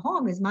kind of a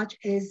home as much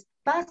as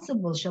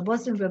possible.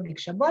 Shabbosim were big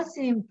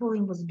Shabbosim,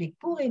 Purim was big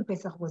Purim,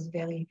 Pesach was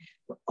we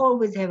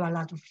always have a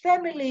lot of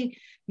family,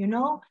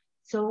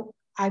 So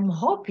I'm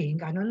hoping,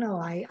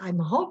 I'm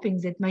hoping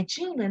that my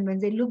children, when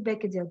they look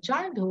back at their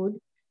childhood,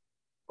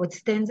 what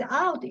stands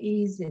out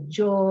is the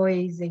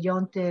joy, the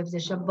Yontev, the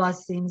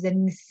Shabbosim,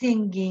 the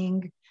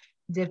singing,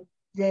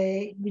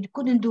 we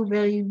couldn't do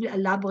very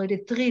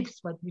elaborate trips,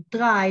 but we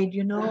tried,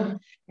 and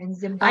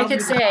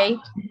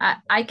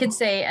I could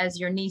say as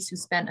your niece who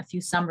spent a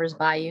few summers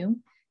by you,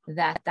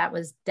 that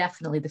was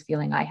definitely the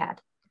feeling I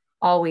had.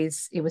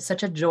 Always, it was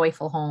such a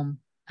joyful home.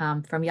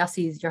 From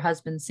Yossi's, your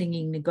husband,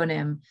 singing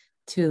Nigunim,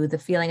 to the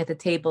feeling at the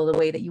table, the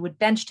way that you would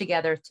bench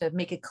together to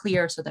make it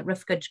clear so that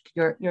Rivka,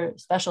 your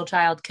special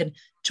child, can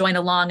join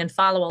along and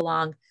follow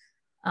along,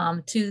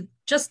 to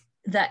just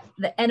that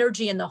the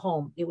energy in the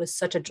home. It was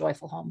such a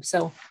joyful home.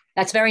 So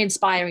that's very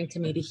inspiring to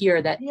me to hear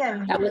that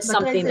that was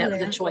something that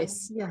was a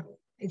choice. Yeah,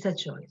 it's a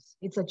choice.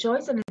 It's a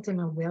choice and it's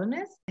an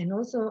awareness. And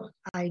also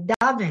I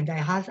davened, I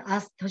have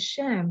asked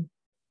Hashem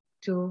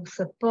to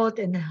support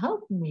and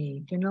help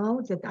me,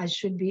 that I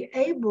should be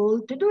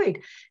able to do it.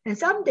 And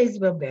some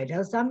days were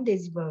better, some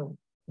days were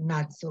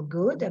not so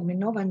good. I mean,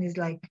 no one is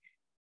like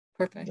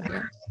perfect.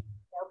 Yeah.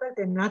 Perfect,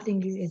 and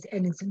nothing is,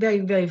 and it's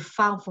very, very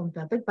far from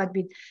perfect. But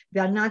we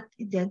are not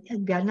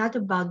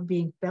about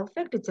being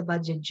perfect. It's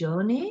about the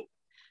journey,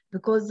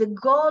 because the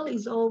goal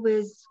is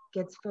always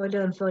gets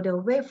further and further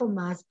away from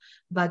us.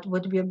 But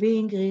what we are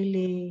being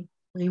really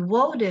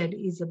rewarded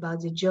is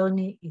about the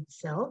journey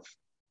itself.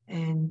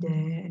 And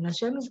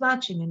Hashem is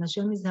watching, and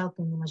Hashem is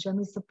helping, and Hashem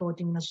is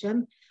supporting, and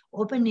Hashem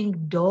opening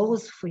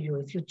doors for you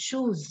if you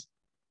choose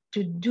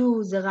to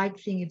do the right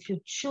thing, if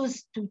you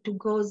choose to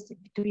go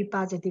to be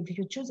positive, if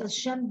you choose,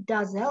 Hashem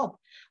does help.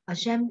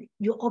 Hashem,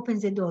 you open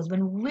the doors.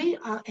 When we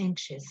are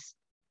anxious,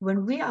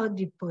 when we are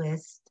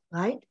depressed,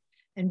 right?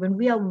 And when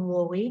we are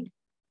worried,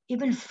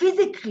 even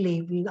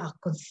physically, we are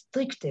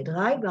constricted,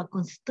 right? We are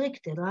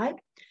constricted, right?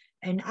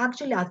 And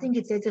actually, I think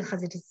it says in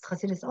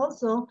Chassidus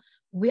also,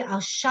 we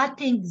are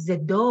shutting the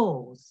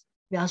doors.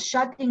 We are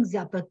shutting the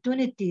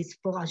opportunities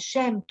for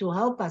Hashem to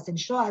help us and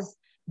show us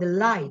the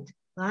light,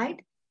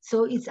 right?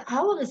 So it's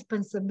our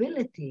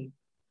responsibility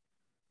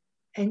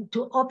and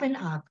to open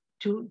up,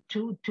 to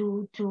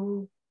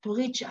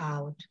reach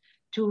out,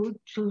 to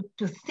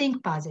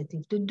think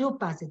positive, to do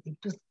positive,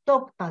 to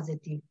talk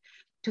positive,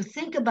 to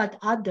think about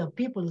other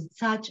people. Is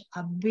such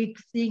a big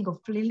thing of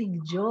feeling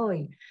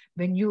joy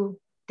when you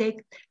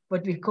take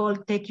what we call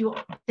take your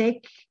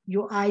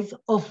eyes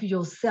off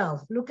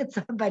yourself. Look at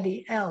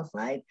somebody else,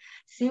 right?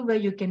 See where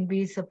you can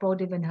be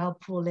supportive and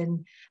helpful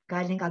and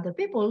guiding other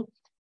people.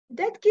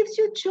 That gives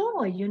you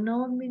joy,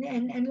 I mean,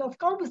 and of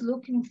course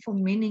looking for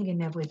meaning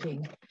in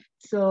everything.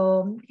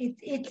 So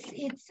it's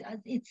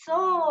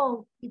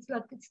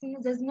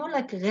there's no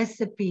like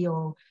recipe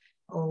or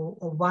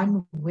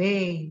one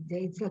way.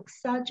 It's like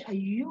such a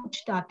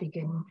huge topic,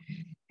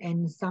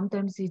 and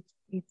sometimes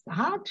it's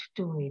hard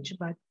to reach,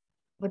 but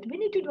we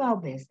need to do our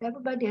best.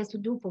 Everybody has to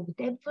do for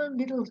whatever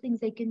little things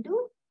they can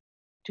do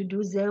to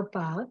do their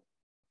part,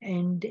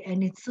 and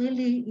it's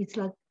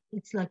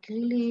like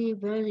really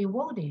very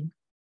rewarding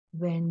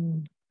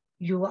when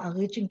you are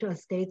reaching to a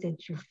state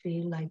that you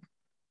feel like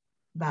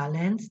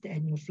balanced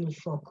and you feel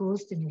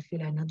focused and you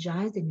feel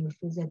energized and you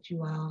feel that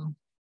you are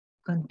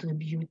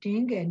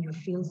contributing and you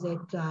feel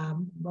that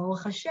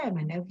Baruch Hashem,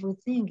 and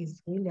everything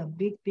is really a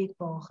big, big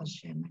Baruch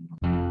Hashem.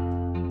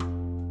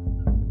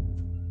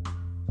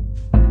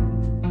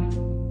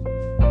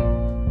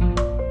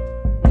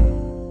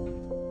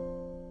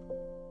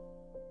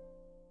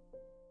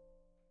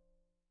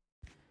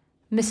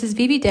 Mrs.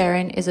 Vivi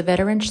Darren is a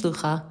veteran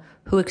shlucha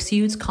who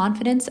exudes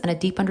confidence and a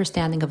deep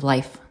understanding of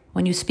life.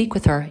 When you speak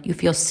with her, you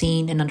feel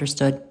seen and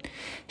understood.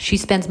 She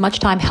spends much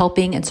time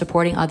helping and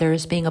supporting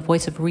others, being a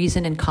voice of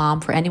reason and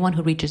calm for anyone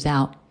who reaches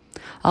out.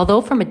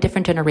 Although from a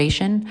different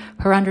generation,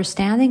 her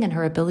understanding and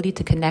her ability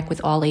to connect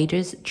with all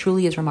ages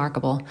truly is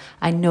remarkable.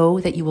 I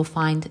know that you will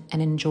find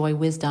and enjoy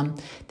wisdom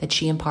that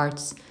she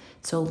imparts.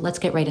 So let's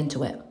get right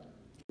into it.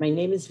 My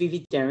name is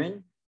Vivi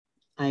Darren.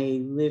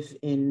 I live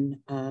in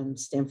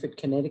Stamford,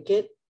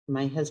 Connecticut.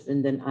 My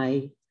husband and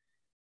I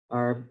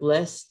are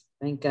blessed,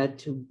 thank God,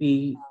 to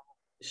be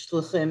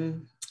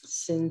shluchim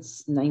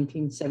since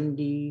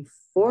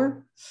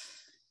 1974.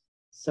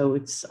 So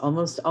it's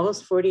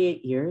almost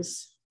 48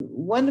 years.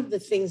 One of the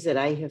things that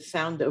I have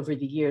found over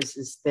the years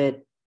is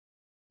that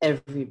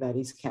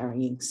everybody's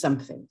carrying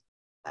something.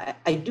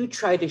 I do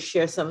try to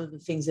share some of the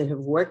things that have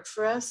worked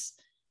for us,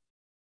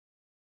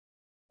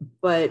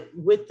 but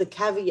with the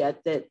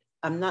caveat that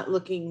I'm not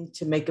looking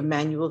to make a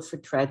manual for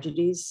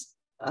tragedies,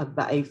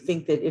 but I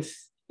think that if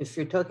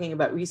you're talking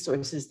about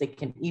resources that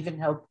can even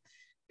help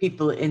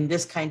people in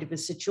this kind of a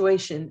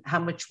situation, how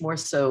much more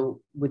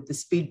so with the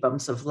speed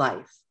bumps of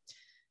life.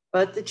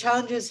 But the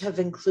challenges have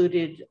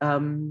included,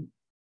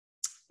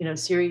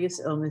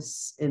 serious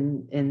illness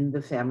in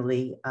the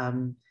family.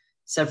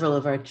 Several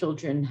of our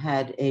children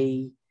had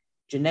a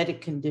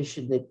genetic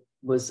condition that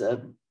was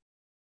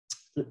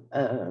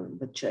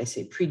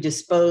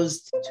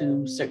predisposed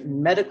to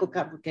certain medical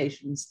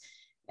complications.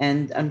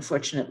 And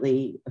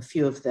unfortunately, a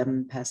few of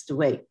them passed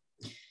away.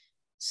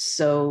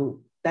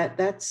 So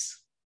that's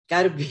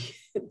got to be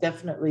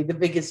definitely the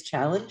biggest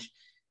challenge.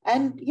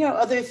 And,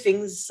 other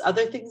things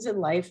in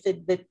life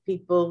that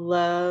people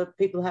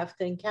have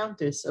to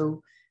encounter.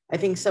 So I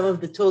think some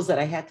of the tools that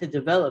I had to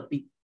develop,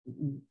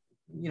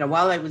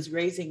 while I was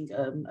raising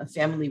a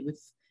family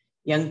with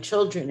young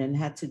children and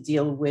had to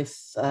deal with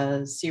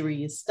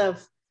serious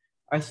stuff,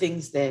 are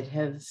things that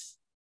have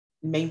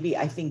maybe,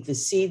 I think, the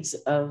seeds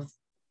of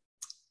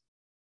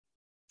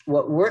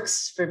what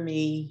works for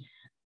me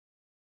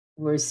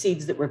were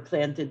seeds that were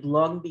planted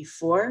long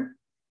before,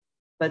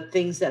 but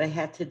things that I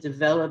had to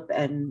develop,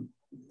 and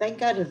thank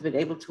God have been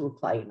able to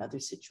apply in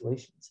other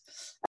situations.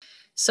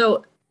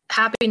 So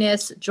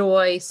happiness,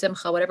 joy,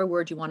 simcha, whatever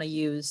word you want to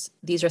use,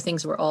 these are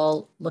things we're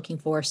all looking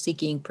for,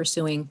 seeking,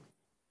 pursuing.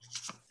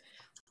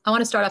 I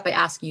want to start off by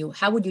asking you,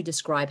 how would you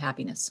describe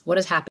happiness? What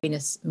does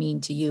happiness mean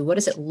to you? What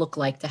does it look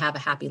like to have a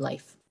happy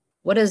life?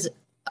 What does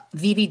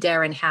Vivi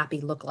Darren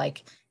happy look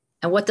like?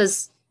 And what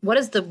does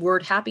the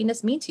word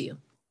happiness mean to you?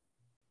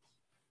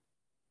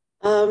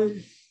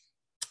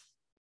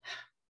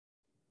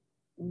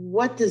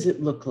 What does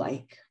it look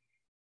like?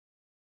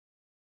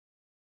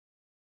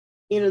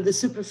 The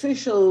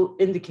superficial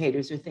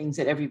indicators are things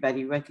that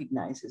everybody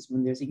recognizes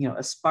when there's,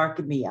 a spark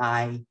in the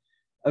eye,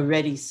 a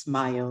ready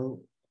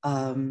smile,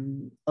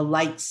 a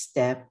light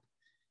step.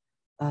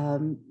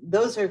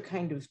 Those are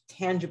kind of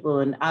tangible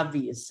and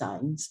obvious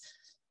signs.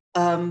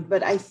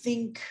 But I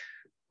think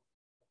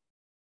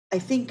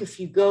if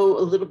you go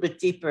a little bit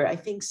deeper, I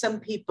think some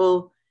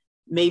people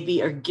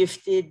maybe are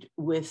gifted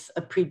with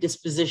a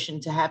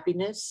predisposition to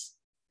happiness.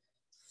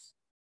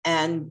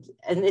 And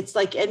it's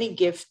like any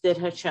gift that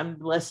Hashem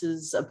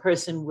blesses a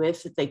person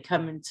with, that they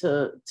come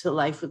into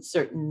life with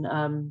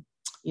certain,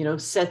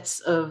 sets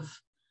of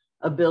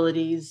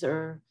abilities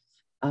or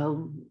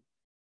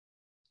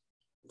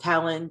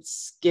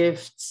talents,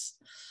 gifts,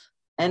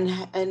 and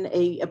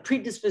a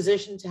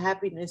predisposition to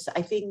happiness,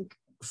 I think,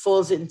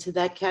 falls into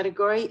that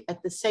category.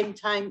 At the same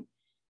time,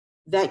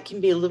 that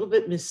can be a little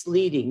bit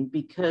misleading,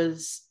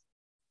 because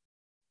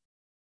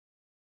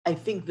I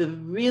think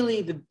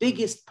the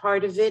biggest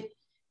part of it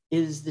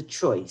is the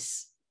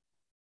choice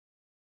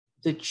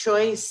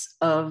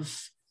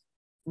of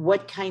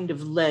what kind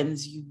of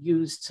lens you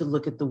use to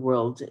look at the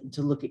world and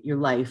to look at your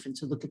life and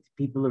to look at the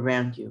people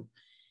around you,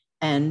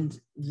 and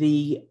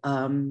the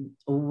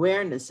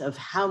awareness of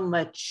how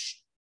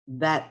much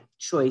that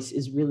choice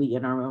is really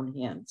in our own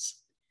hands.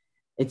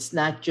 It's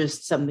not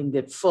just something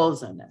that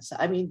falls on us.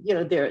 I mean,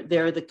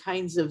 there are the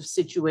kinds of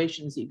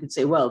situations that you could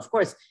say, well, of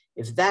course,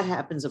 if that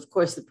happens, of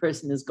course, the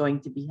person is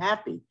going to be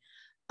happy.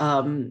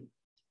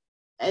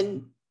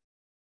 And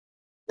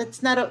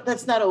that's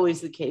not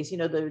always the case.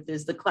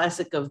 There's the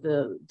classic of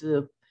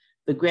the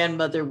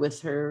grandmother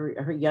with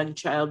her young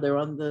child. They're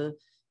on the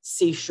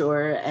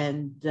seashore,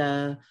 and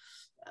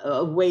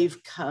a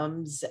wave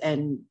comes,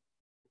 and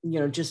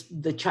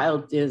just the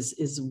child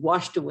is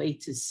washed away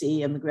to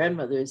sea, and the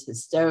grandmother is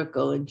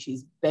hysterical, and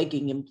she's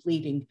begging and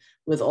pleading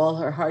with all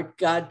her heart,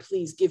 God,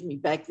 please give me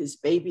back this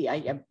baby. I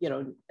am,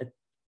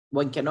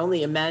 one can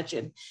only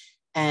imagine.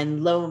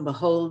 And lo and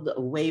behold, a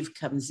wave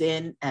comes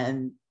in,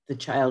 and the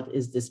child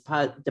is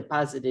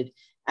deposited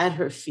at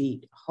her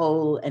feet,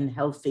 whole and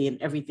healthy,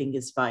 and everything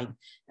is fine.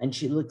 And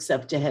she looks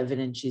up to heaven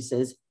and she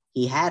says,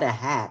 he had a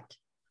hat.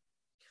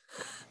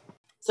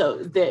 So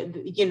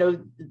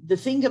the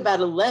thing about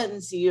a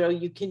lens,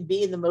 you can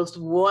be in the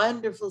most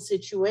wonderful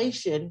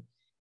situation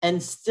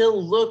and still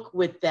look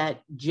with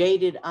that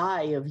jaded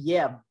eye of,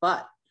 yeah,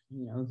 but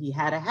he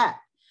had a hat.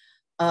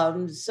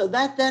 So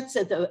that's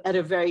at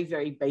a very,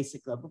 very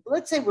basic level. But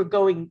let's say we're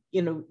going,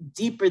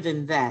 deeper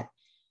than that.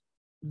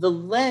 The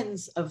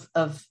lens of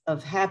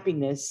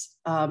happiness,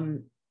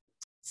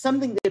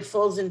 something that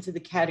falls into the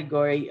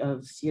category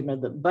of,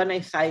 the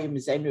Banei Chaim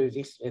Zenu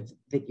Vichlev,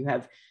 that you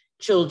have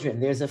children,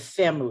 there's a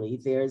family,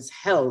 there's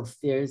health,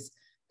 there's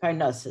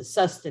parnasa,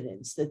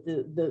 sustenance, that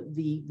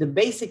the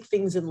basic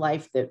things in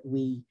life that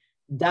we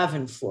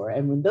daven for.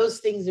 And when those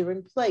things are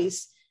in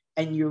place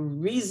and you're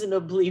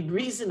reasonably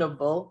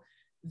reasonable,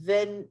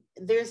 then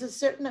there's a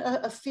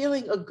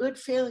good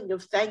feeling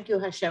of thank you,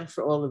 Hashem,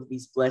 for all of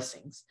these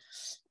blessings.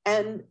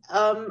 And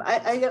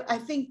I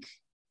think,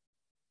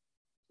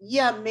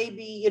 yeah,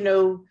 maybe,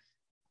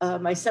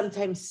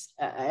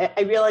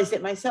 I realize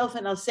it myself,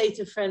 and I'll say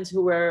to friends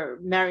who are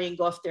marrying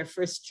off their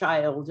first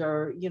child,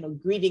 or,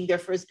 greeting their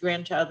first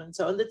grandchild and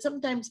so on, that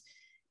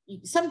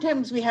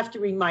sometimes we have to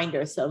remind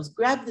ourselves,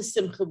 grab the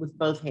simcha with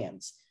both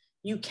hands.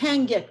 You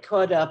can get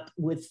caught up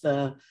with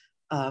the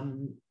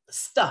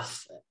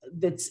stuff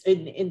that's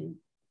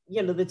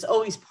that's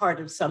always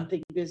part of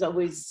something. There's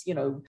always,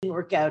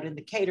 work out in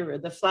the caterer,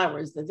 the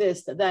flowers, the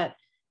this, the that.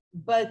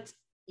 But,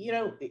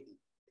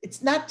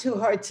 it's not too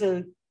hard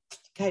to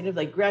kind of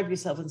like grab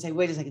yourself and say,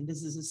 wait a second,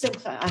 this is a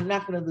simcha. I'm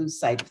not going to lose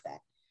sight of that.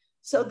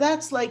 So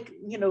that's like,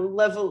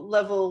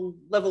 level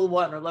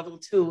one or level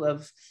two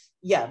of,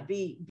 yeah,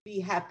 be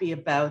happy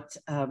about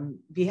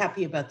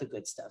the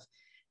good stuff.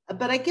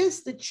 But I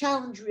guess the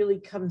challenge really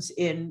comes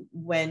in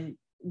when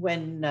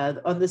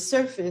on the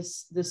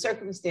surface, the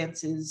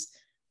circumstances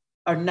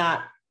are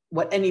not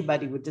what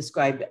anybody would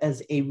describe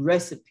as a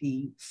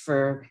recipe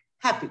for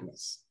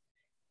happiness.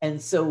 And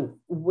so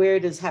where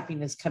does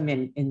happiness come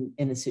in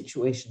a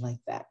situation like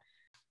that?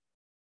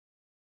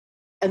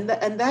 And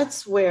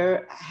that's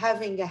where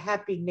having a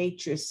happy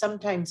nature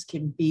sometimes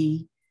can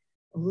be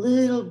a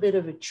little bit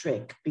of a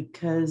trick,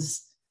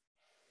 because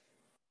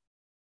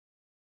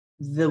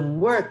the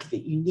work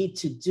that you need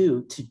to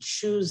do to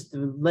choose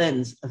the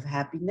lens of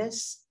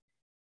happiness,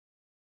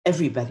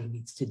 everybody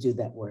needs to do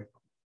that work.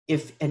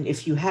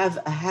 if you have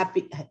a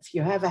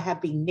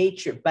happy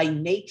nature by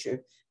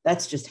nature,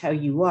 that's just how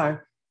you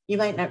are, you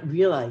might not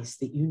realize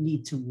that you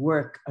need to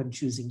work on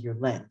choosing your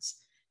lens.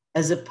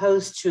 As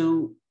opposed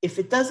to if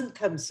it doesn't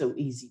come so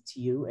easy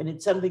to you and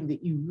it's something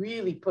that you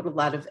really put a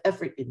lot of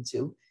effort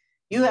into,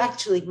 you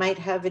actually might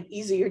have an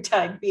easier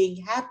time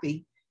being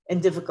happy in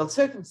difficult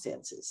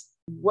circumstances.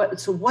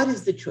 So what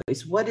is the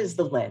choice? What is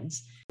the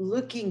lens?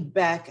 Looking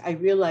back, I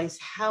realized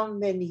how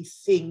many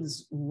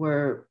things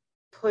were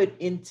put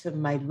into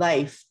my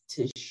life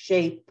to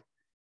shape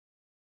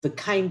the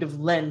kind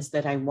of lens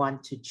that I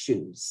want to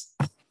choose.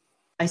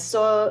 I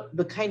saw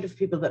the kind of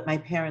people that my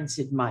parents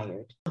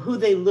admired, who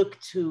they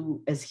looked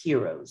to as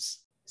heroes.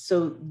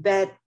 So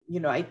that,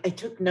 I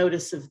took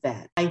notice of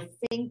that. I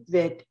think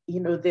that,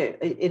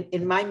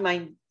 in my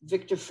mind,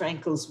 Viktor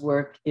Frankl's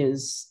work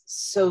is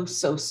so,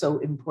 so, so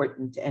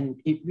important. And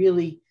it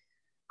really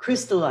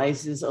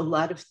crystallizes a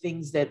lot of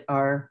things that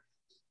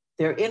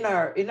they're in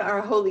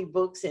our holy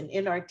books and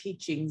in our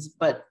teachings,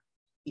 but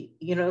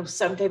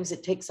sometimes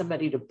it takes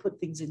somebody to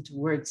put things into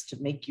words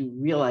to make you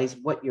realize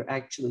what you're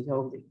actually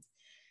holding.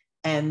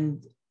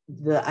 And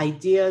the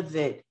idea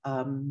that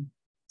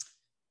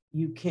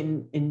you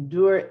can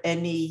endure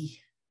any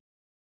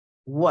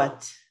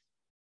what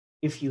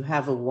if you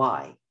have a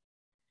why.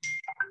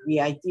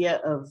 The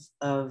idea of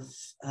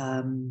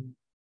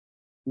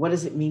what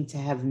does it mean to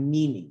have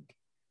meaning?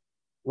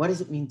 What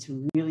does it mean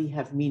to really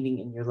have meaning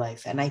in your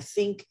life? And I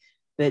think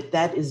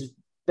that is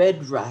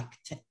bedrock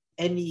to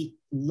any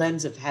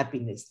lens of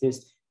happiness.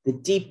 There's the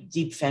deep,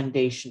 deep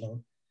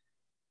foundational.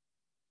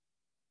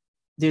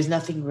 There's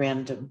nothing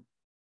random.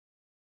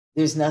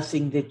 There's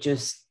nothing that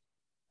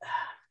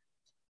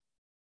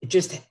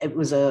it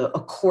was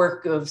a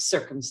quirk of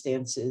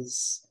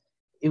circumstances.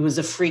 It was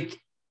a freak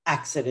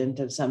accident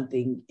of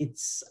something.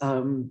 It's,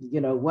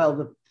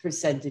 the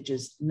percentage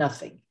is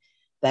nothing.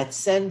 That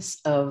sense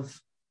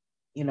of,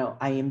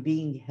 I am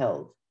being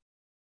held.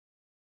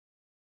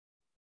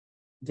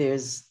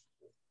 There's,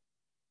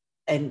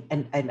 and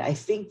I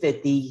think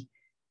that the,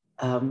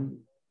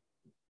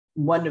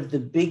 one of the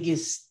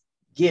biggest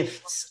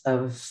gifts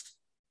of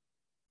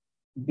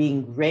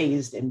being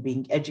raised and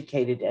being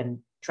educated and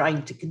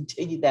trying to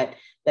continue that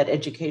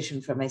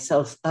education for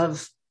myself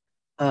of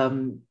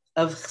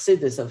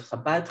Chassidus, of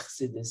Chabad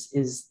Chassidus,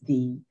 is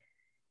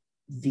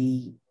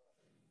the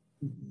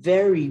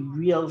very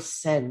real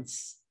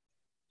sense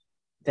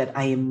that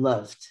I am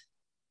loved.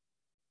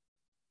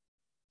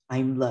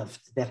 I'm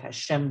loved, that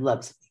Hashem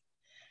loves me.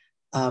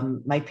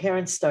 My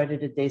parents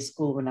started a day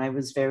school when I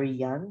was very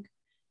young,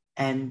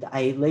 and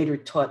I later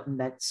taught in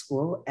that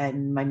school.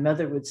 And my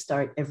mother would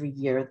start every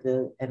year.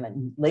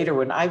 And later,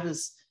 when I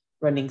was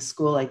running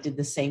school, I did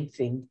the same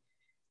thing.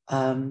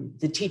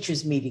 The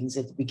teachers' meetings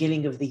at the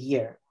beginning of the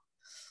year.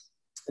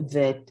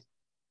 That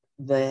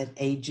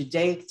a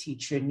Judaic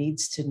teacher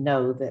needs to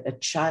know that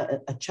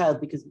a child,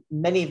 because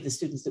many of the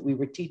students that we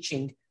were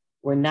teaching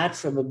were not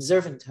from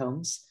observant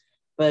homes,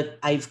 but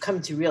I've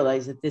come to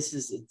realize that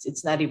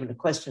it's not even a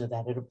question of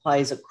that. It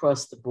applies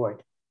across the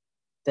board.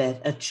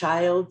 That a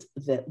child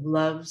that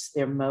loves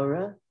their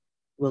Mora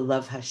will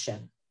love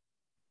Hashem.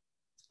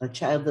 A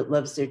child that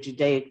loves their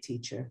Judaic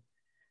teacher.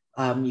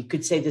 You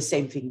could say the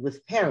same thing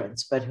with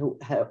parents, but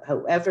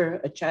however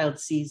a child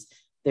sees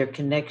their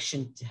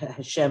connection to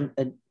Hashem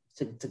and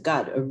to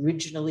God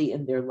originally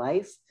in their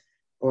life,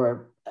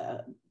 or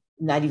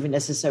not even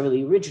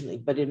necessarily originally,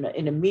 but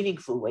in a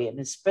meaningful way, and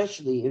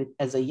especially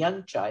as a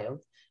young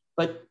child,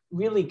 but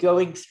really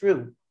going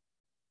through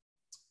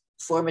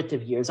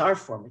formative years, are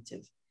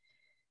formative.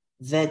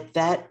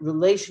 That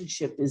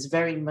relationship is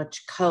very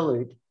much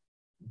colored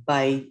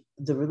by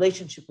the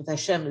relationship with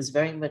Hashem is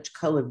very much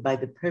colored by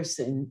the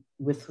person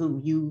with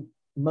whom you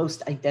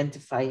most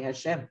identify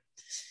Hashem.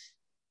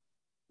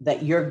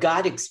 That your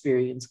God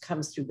experience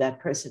comes through that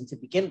person to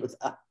begin with.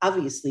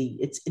 Obviously,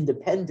 it's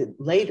independent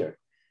later,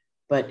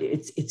 but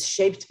it's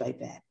shaped by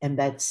that. And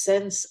that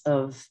sense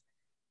of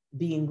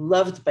being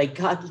loved by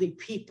godly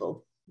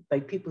people, by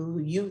people who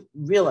you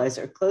realize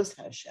are close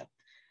to Hashem,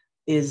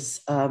 is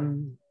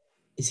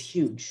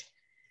huge.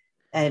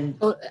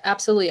 And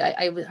absolutely.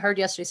 I heard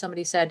yesterday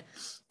somebody said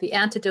the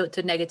antidote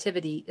to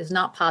negativity is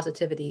not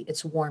positivity,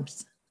 it's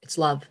warmth, it's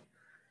love.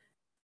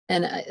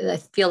 And I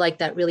feel like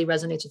that really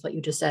resonates with what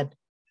you just said,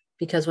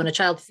 because when a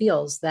child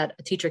feels that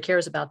a teacher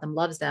cares about them,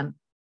 loves them,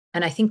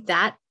 and I think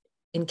that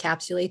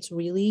encapsulates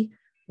really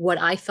what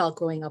I felt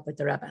growing up with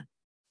the Rebbe.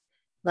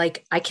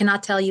 Like, I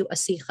cannot tell you a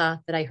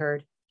sicha that I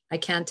heard. I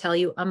can't tell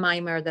you a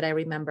maimer that I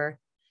remember.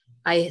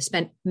 I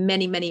spent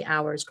many, many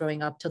hours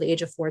growing up till the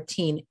age of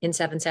 14 in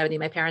 770.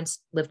 My parents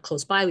lived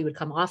close by. We would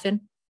come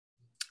often.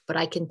 But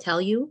I can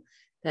tell you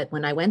that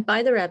when I went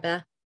by the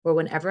Rebbe, or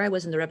whenever I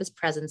was in the Rebbe's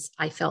presence,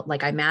 I felt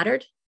like I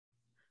mattered.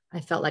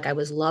 I felt like I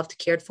was loved,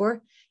 cared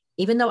for.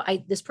 Even though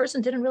this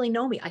person didn't really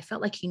know me, I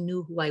felt like he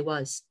knew who I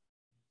was.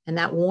 And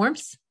that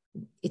warmth,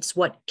 it's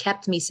what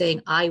kept me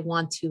saying, I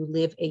want to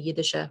live a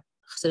Yiddish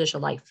Chassidish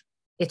life.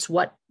 It's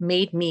what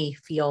made me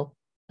feel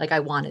like I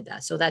wanted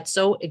that. So that's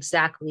so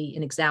exactly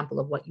an example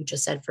of what you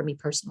just said for me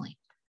personally.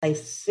 I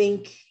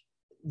think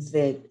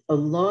that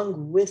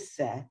along with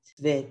that,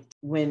 that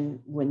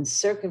when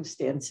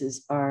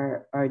circumstances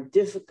are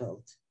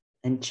difficult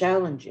and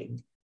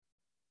challenging,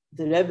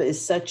 the Rebbe is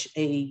such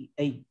a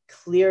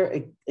clear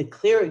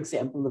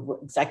example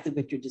of exactly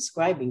what you're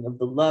describing, of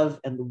the love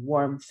and the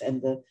warmth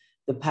and the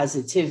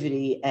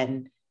positivity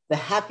and the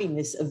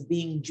happiness of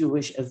being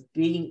Jewish, of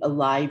being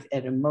alive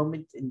at a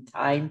moment in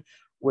time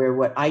where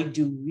what I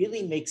do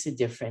really makes a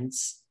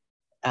difference.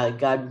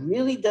 God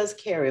really does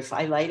care if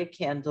I light a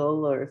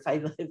candle or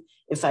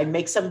if I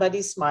make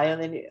somebody smile,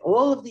 and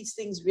all of these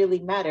things really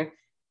matter.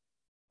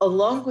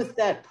 Along with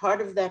that, part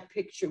of that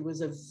picture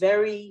was a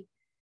very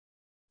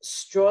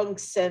strong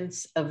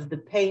sense of the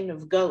pain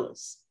of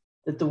Gullus,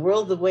 that the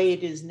world the way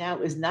it is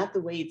now is not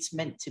the way it's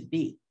meant to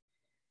be.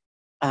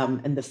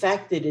 And the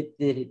fact that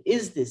it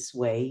is this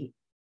way,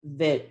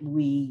 that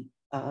we,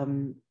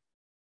 not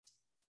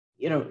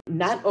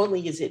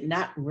only is it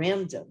not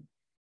random,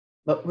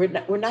 but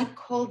we're not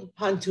called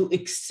upon to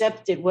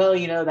accept it. Well,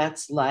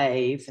 that's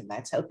life and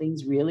that's how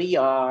things really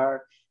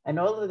are and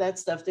all of that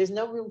stuff. There's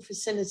no room for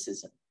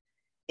cynicism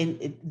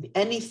in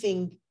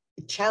anything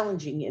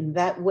challenging in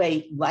that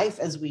way. Life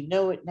as we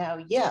know it now,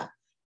 yeah.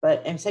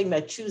 But I'm saying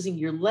about choosing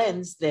your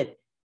lens, that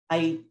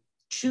I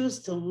choose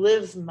to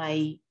live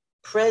my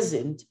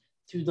present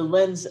through the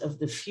lens of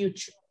the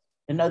future.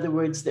 In other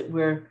words, that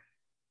we're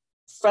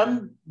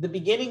from the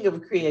beginning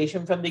of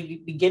creation, from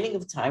the beginning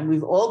of time,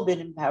 we've all been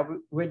empowered.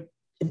 We're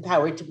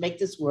empowered to make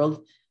this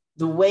world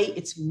the way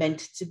it's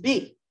meant to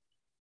be,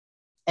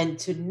 and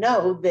to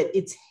know that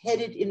it's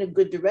headed in a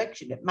good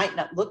direction. It might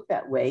not look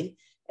that way,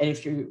 and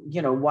if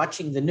you're,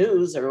 watching the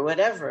news or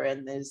whatever,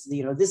 and there's,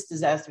 this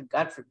disaster,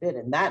 God forbid,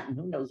 and that, and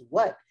who knows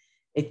what,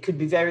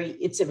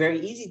 it's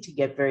very easy to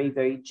get very,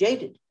 very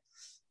jaded.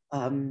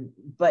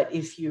 But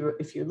if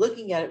you're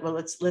looking at it, well,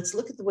 let's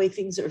look at the way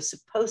things are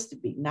supposed to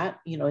be, not,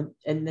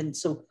 and then,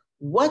 so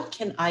what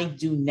can I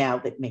do now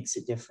that makes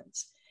a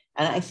difference?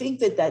 And I think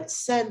that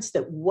sense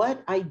that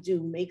what I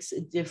do makes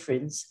a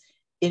difference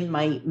in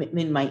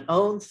my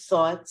own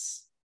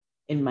thoughts,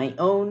 in my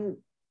own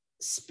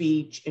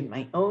speech, in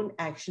my own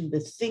action, the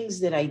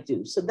things that I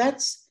do. So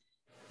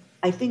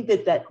I think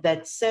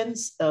that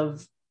sense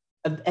of,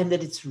 and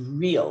that it's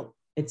real.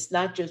 It's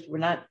not just, we're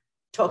not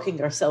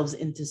talking ourselves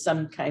into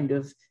some kind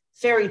of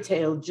fairy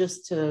tale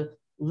just to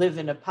live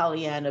in a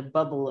Pollyanna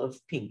bubble of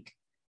pink.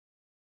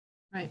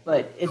 Right.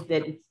 But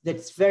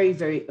that's very,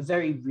 very, a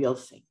very real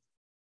thing.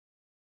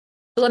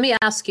 So let me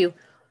ask you,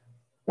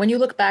 when you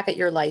look back at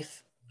your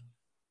life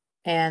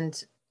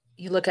and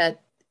you look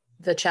at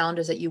the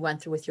challenges that you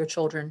went through with your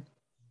children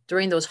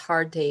during those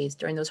hard days,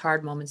 during those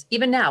hard moments,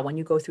 even now when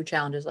you go through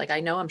challenges, like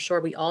I'm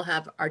sure we all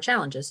have our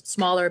challenges,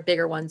 smaller,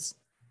 bigger ones.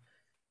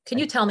 Can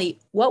you tell me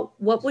what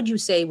would you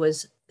say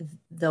was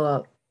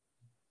the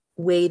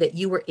way that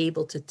you were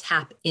able to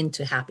tap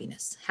into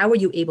happiness? How were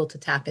you able to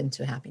tap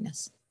into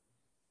happiness?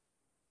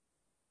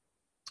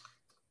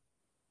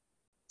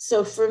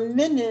 So for a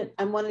minute,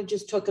 I want to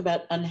just talk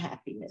about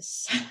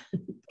unhappiness,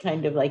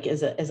 kind of like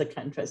as a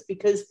contrast,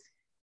 because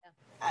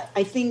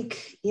I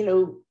think,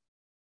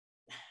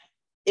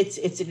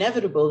 it's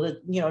inevitable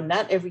that,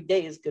 not every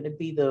day is going to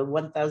be the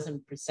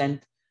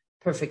 1000%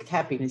 perfect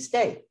happiness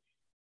day.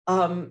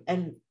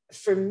 And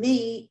for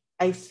me,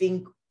 I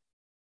think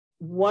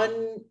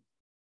one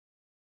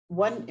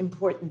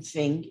important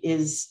thing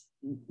is,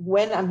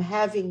 when I'm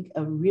having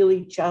a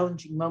really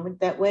challenging moment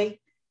that way,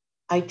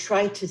 I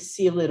try to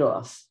seal it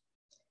off,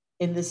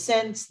 in the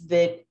sense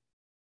that,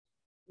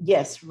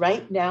 yes,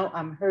 right now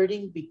I'm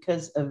hurting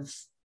because of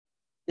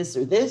this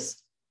or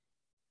this.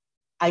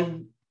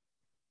 I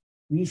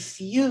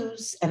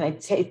refuse, and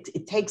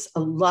it takes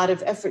a lot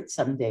of effort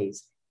some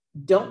days.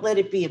 Don't let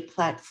it be a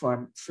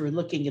platform for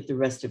looking at the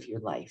rest of your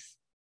life.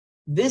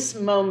 This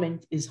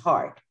moment is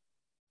hard.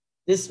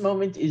 This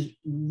moment is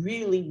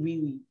really,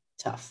 really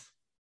tough,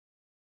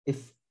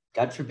 if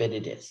God forbid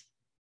it is.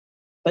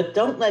 But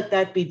don't let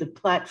that be the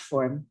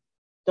platform.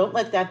 Don't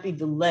let that be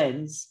the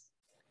lens.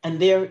 And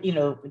there,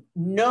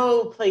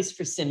 no place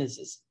for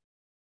cynicism.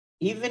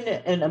 Even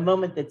in a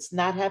moment that's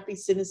not happy,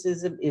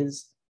 cynicism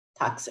is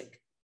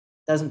toxic,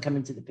 doesn't come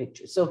into the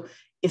picture. So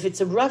if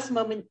it's a rough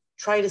moment,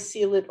 try to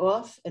seal it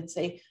off and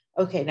say,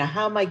 okay, now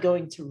how am I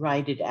going to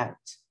ride it out?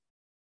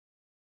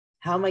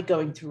 How am I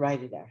going to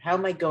ride it out? How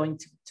am I going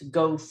to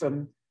go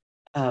from,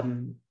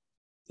 from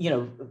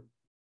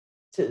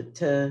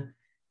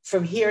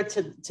here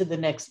to the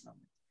next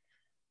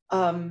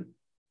moment?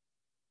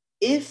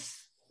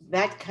 If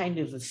that kind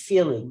of a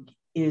feeling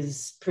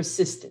is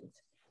persistent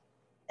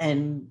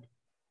and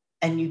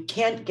you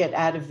can't get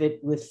out of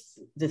it with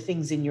the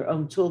things in your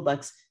own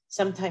toolbox,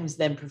 sometimes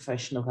then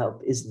professional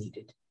help is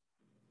needed.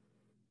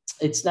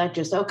 It's not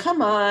just, oh,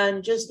 come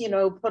on, just,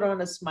 put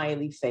on a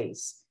smiley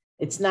face.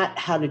 It's not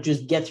how to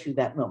just get through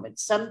that moment.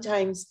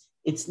 Sometimes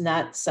it's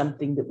not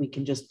something that we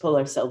can just pull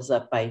ourselves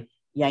up by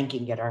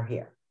yanking at our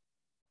hair.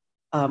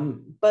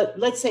 But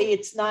let's say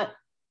it's not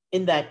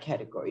in that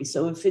category.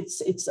 So if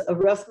it's a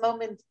rough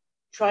moment,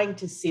 trying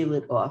to seal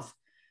it off.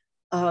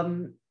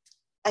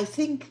 I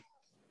think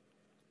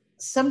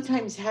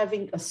sometimes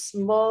having a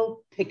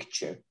small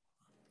picture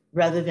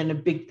rather than a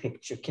big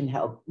picture can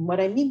help. And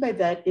what I mean by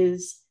that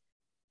is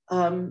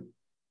the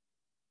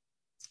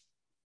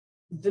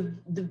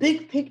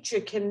big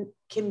picture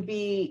can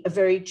be a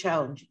very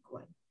challenging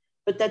one,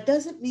 but that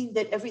doesn't mean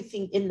that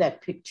everything in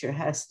that picture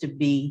has to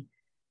be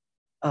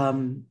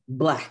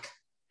black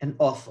and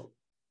awful.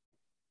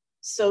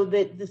 So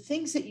that the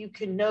things that you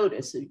can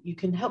notice, you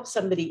can help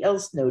somebody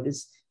else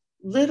notice,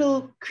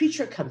 little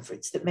creature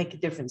comforts that make a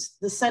difference.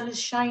 The sun is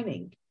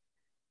shining.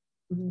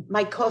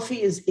 My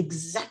coffee is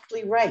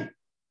exactly right.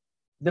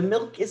 The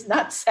milk is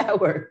not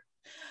sour.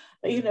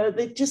 You know,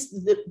 just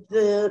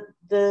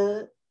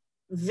the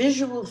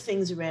visual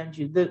things around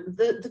you,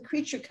 the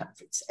creature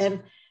comforts.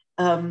 And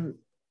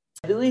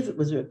I believe it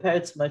was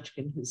Peretz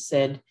Mochkin who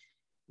said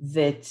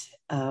that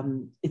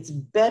it's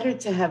better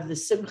to have the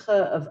simcha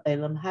of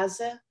Eilam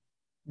Hazeh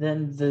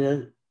than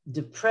the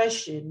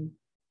depression,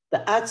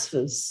 the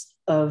atzvus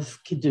of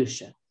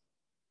Kedusha.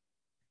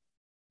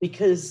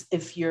 Because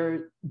if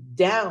you're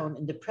down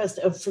and depressed,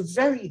 for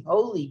very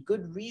holy,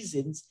 good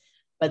reasons,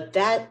 but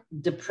that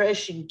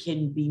depression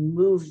can be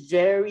moved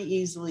very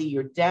easily.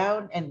 You're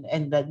down,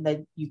 and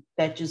then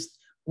that just,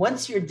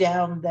 once you're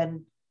down,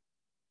 then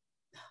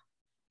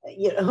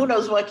you know, who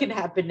knows what can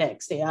happen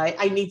next.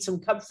 I need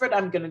some comfort.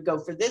 I'm going to go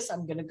for this.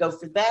 I'm going to go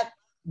for that.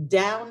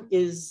 Down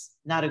is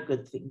not a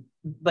good thing.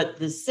 But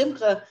the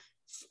simcha,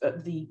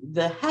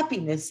 the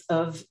happiness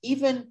of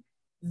even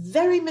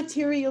very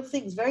material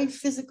things, very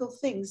physical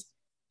things.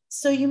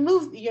 So you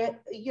move,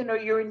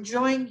 you're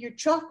enjoying your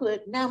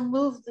chocolate. Now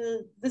move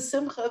the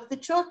simcha of the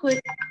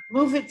chocolate,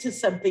 move it to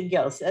something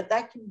else.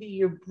 That can be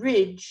your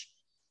bridge.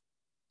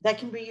 That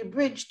can be your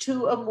bridge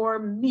to a more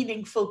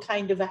meaningful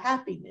kind of a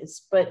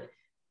happiness. But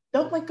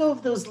don't let go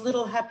of those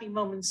little happy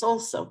moments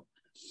also.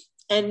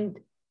 And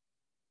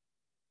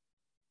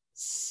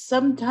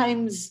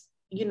sometimes,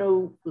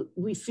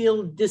 we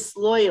feel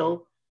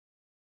disloyal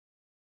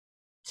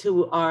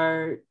to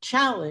our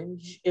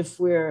challenge if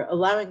we're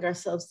allowing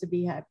ourselves to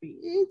be happy.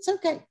 It's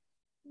okay.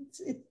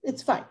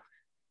 It's fine.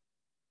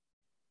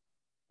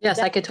 Yes,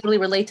 I could totally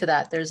relate to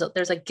that. There's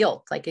a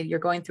guilt, like if you're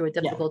going through a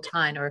difficult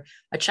time, or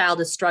a child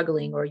is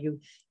struggling, or you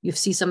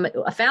see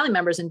a family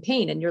member's in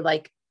pain, and you're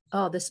like,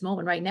 oh, this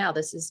moment right now,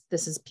 this is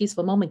a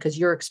peaceful moment because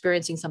you're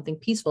experiencing something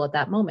peaceful at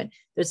that moment.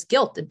 There's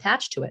guilt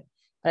attached to it.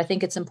 But I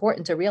think it's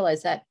important to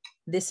realize that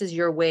this is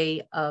your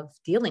way of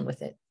dealing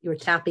with it. You're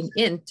tapping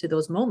into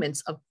those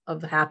moments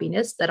of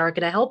happiness that are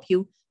going to help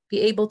you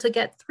be able to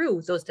get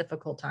through those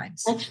difficult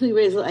times. Actually,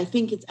 Rachel, I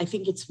think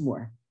it's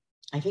more.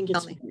 I think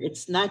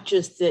it's not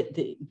just that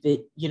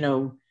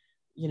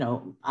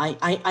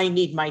I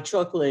need my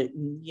chocolate,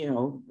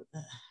 and,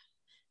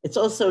 it's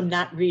also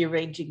not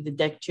rearranging the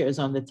deck chairs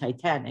on the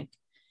Titanic,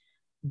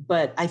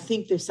 but I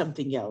think there's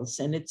something else.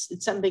 And it's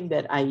something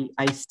that I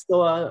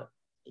saw,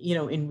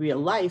 in real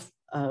life,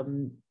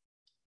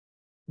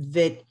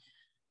 that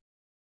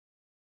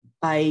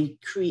by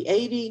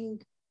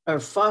creating or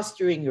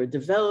fostering or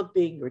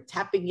developing or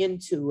tapping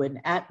into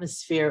an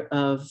atmosphere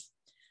of,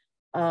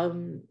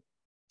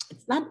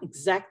 it's not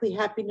exactly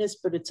happiness,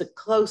 but it's a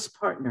close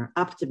partner,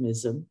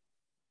 optimism.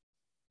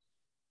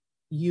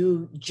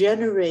 You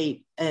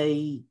generate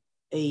an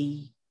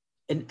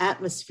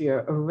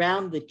atmosphere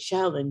around the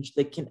challenge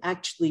that can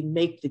actually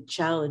make the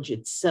challenge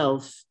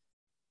itself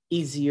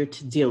easier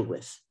to deal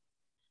with.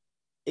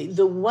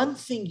 The one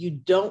thing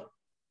me,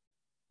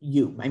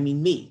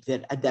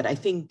 that I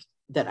think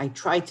that I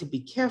try to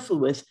be careful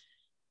with,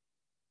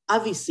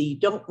 obviously you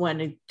don't want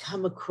to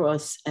come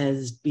across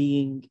as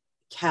being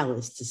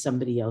callous to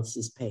somebody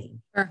else's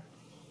pain. Sure.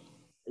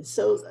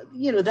 So,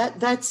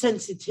 that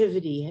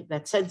sensitivity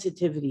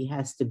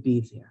has to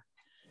be there.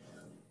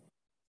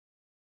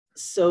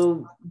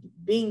 So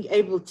being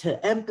able to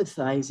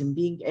empathize and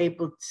being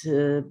able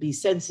to be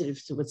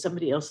sensitive to what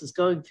somebody else is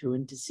going through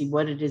and to see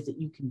what it is that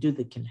you can do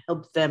that can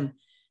help them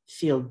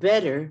feel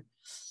better.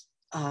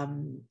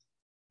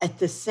 At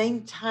the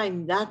same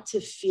time, not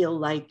to feel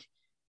like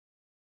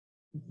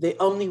the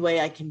only way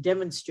I can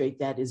demonstrate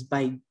that is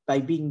by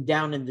being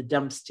down in the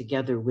dumps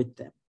together with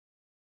them.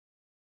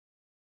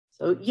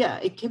 So yeah,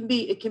 it can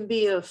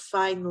be a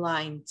fine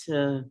line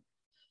to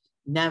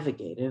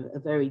navigate, a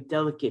very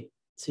delicate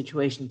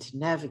situation to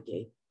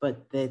navigate,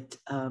 but that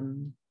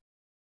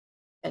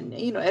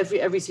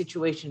every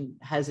situation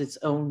has its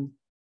own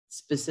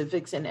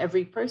specifics, and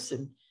every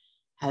person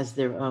has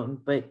their own.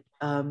 But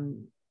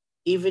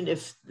even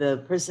if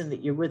the person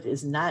that you're with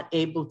is not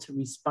able to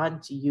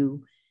respond to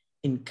you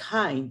in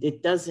kind,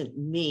 it doesn't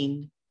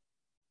mean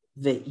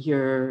that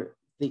your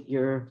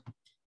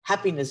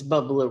happiness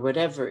bubble or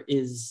whatever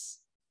is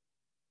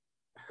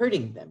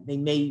hurting them. They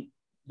may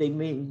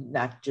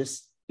not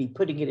just be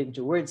putting it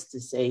into words to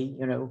say,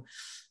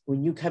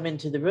 when you come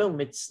into the room,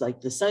 it's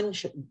like the sun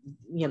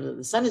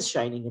is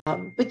shining.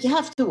 But you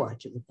have to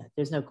watch it with that.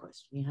 There's no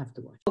question. You have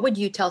to watch it. What would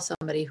you tell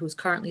somebody who's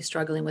currently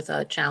struggling with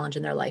a challenge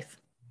in their life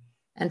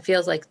and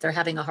feels like they're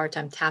having a hard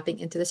time tapping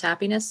into this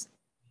happiness?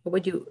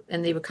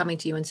 And they were coming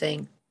to you and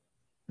saying,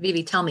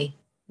 Vivi, tell me,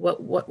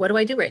 What do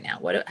I do right now?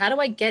 How do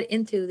I get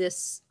into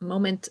this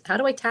moment? How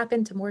do I tap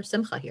into more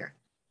simcha here?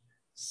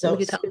 What would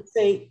you tell?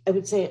 I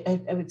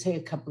would say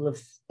a couple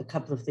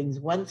of things.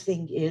 One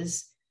thing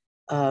is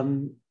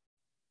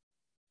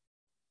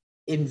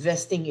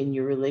investing in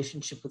your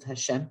relationship with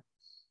Hashem.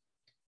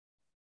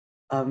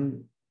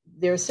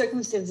 There are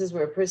circumstances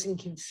where a person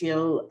can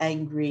feel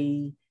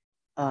angry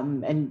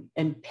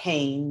and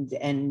pained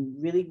and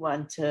really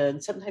want to.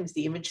 And sometimes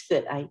the image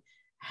that I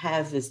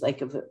have is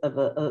like of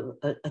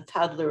a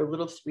toddler, a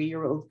little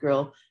 3-year-old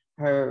girl.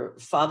 Her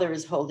father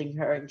is holding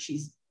her, and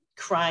she's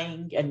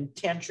crying and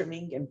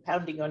tantruming and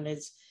pounding on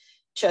his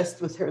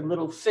chest with her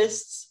little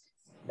fists.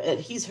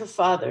 He's her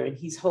father, and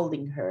he's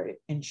holding her,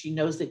 and she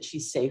knows that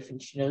she's safe, and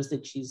she knows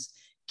that she's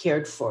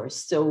cared for.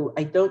 So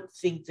I don't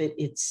think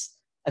that it's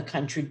a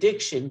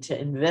contradiction to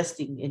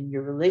investing in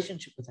your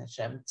relationship with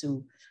Hashem,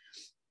 to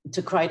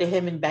cry to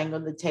him and bang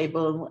on the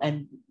table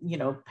and,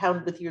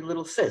 pound with your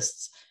little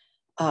fists.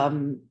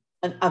 And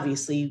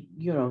obviously,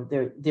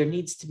 there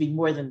needs to be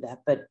more than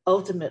that, but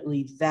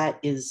ultimately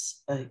that's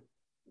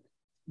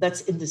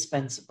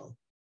indispensable.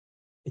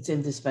 It's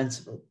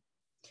indispensable.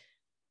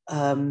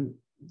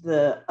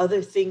 The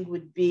other thing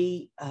would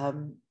be,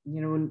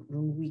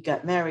 when we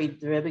got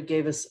married, the Rebbe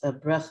gave us a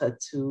bracha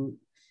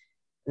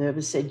the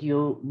Rebbe said,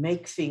 you'll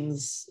make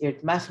things,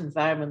 machen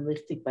warm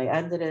lichtig bei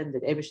anderen,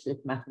 der Eberste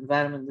machen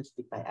warm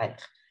lichtig bei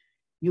euch.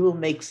 You will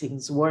make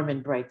things warm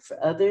and bright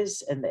for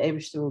others, and the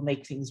Eberste will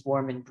make things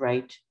warm and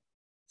bright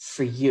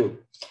for you.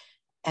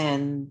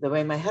 And the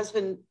way my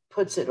husband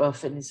puts it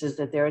often, he says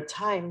that there are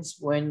times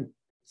when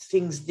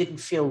things didn't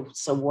feel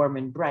so warm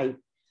and bright.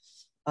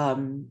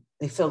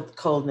 They felt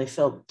cold and they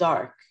felt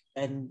dark.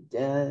 And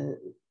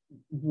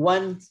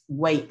one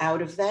way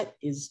out of that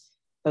is,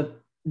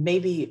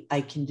 maybe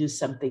I can do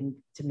something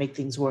to make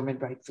things warm and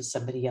bright for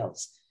somebody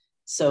else.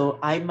 So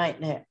I might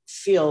not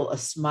feel a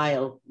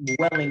smile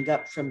welling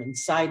up from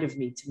inside of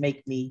me to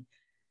make me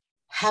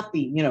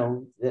happy,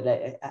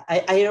 that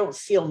I don't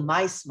feel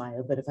my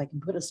smile, but if I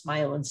can put a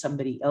smile on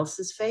somebody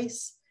else's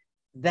face,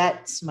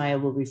 that smile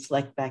will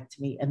reflect back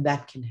to me, and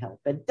that can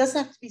help. And it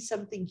doesn't have to be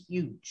something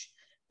huge,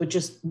 but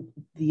just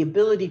the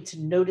ability to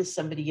notice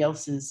somebody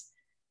else's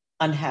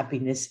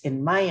unhappiness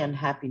and my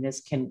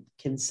unhappiness can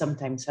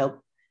sometimes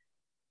help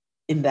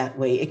in that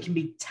way. It can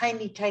be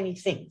tiny, tiny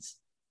things,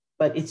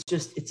 but it's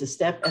a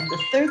step. And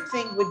the third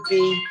thing would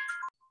be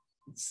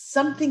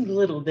something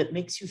little that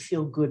makes you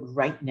feel good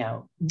right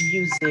now.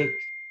 Music.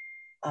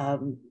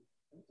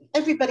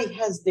 Everybody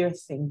has their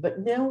thing, but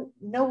know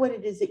what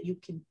it is that you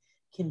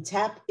can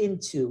tap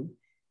into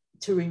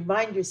to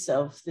remind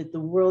yourself that the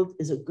world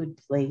is a good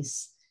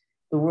place.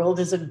 The world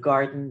is a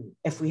garden.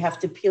 If we have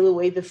to peel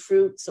away the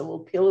fruit, so we'll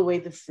peel away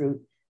the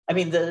fruit.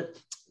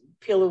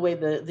 Peel away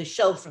the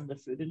shell from the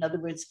fruit. In other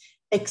words,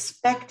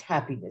 expect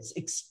happiness,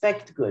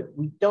 expect good.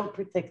 We don't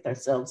protect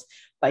ourselves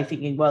by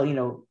thinking,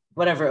 well,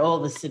 whatever, all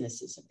the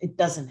cynicism. It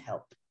doesn't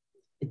help.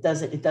 It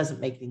doesn't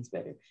make things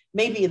better.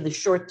 Maybe in the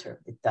short term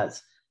it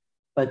does,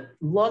 but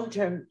long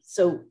term.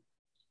 So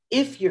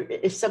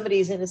if somebody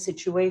is in a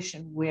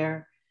situation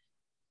where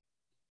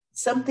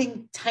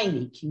something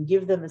tiny can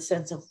give them a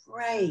sense of,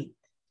 right,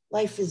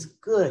 life is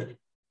good,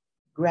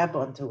 grab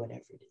onto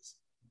whatever it is.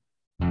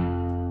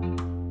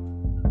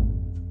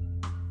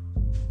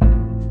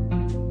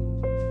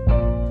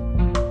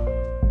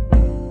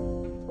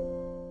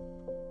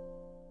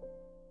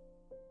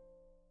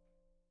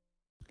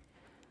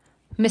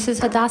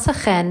 Mrs. Hadassah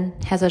Chen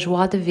has a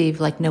joie de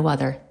vivre like no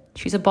other.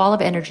 She's a ball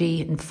of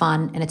energy and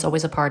fun, and it's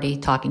always a party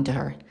talking to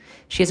her.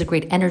 She has a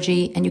great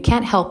energy, and you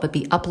can't help but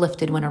be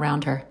uplifted when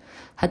around her.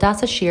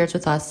 Hadassah shares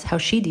with us how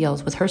she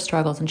deals with her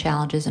struggles and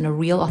challenges in a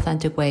real,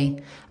 authentic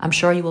way. I'm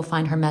sure you will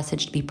find her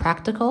message to be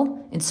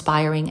practical,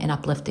 inspiring, and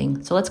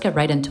uplifting. So let's get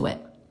right into it.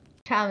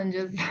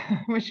 Challenges.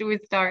 Where should we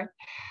start?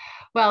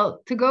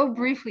 Well, to go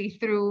briefly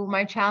through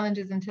my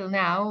challenges until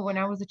now, when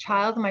I was a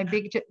child, my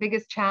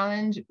biggest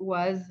challenge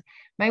was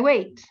my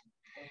weight.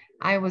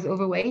 I was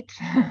overweight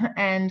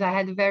and I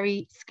had a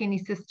very skinny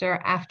sister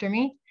after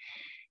me.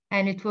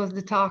 And it was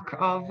the talk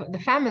of the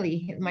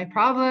family, my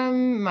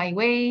problem, my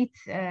weight,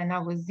 and I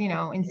was,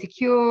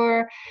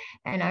 insecure,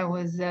 and I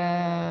was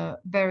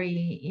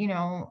very,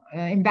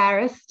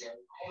 embarrassed.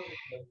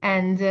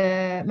 And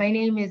my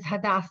name is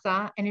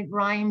Hadassah, and it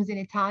rhymes in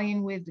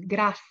Italian with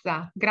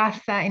grassa.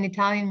 Grassa in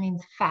Italian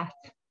means fat.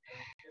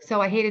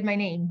 So I hated my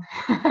name.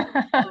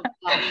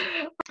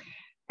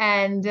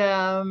 And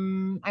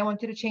I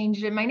wanted to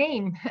change my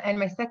name. And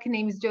my second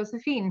name is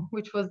Josephine,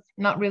 which was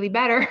not really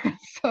better.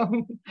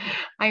 So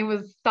I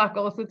was stuck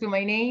also to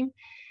my name.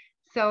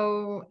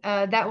 So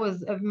that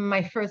was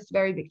my first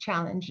very big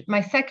challenge.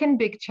 My second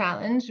big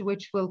challenge,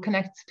 which will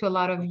connect to a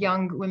lot of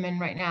young women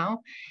right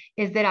now,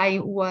 is that I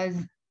was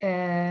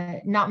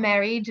not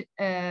married.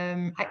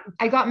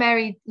 I got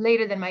married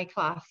later than my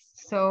class.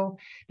 So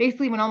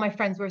basically when all my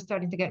friends were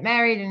starting to get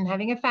married and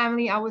having a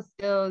family, I was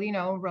still,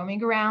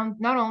 roaming around.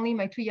 Not only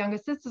my two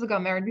youngest sisters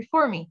got married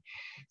before me.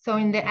 So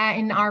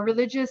in our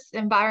religious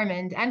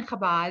environment and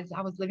Chabad,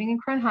 I was living in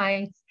Crown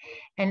Heights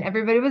and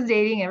everybody was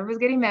dating, everybody was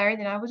getting married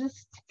and I was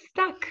just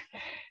stuck.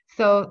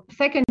 So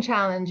second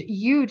challenge,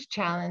 huge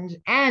challenge,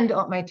 and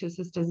my two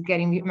sisters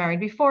getting married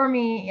before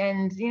me,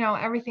 and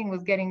everything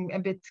was getting a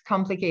bit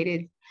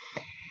complicated.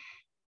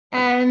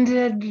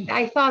 And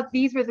I thought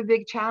these were the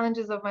big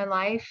challenges of my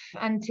life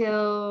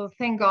until,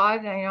 thank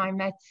God, I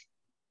met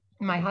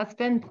my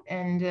husband,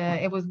 and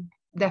it was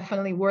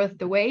definitely worth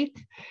the wait.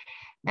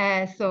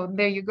 So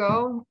there you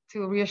go,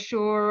 to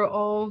reassure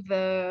all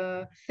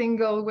the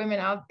single women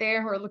out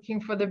there who are looking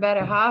for the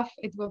better half.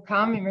 It will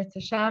come, amidst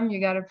Hashem.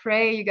 You got to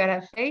pray, you got to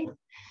have faith.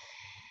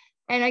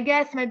 And I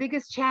guess my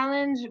biggest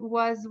challenge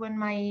was when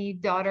my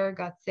daughter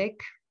got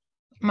sick,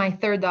 my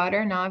third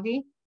daughter,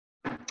 Navi.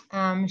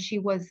 She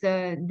was,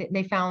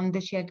 they found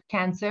that she had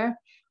cancer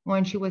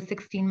when she was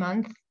 16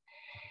 months.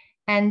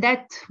 And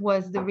that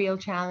was the real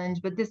challenge.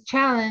 But this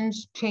challenge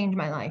changed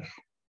my life.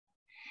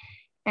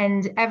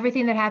 And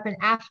everything that happened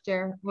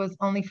after was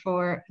only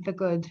for the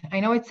good. I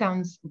know it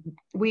sounds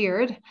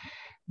weird,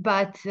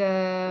 but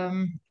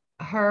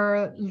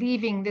her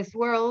leaving this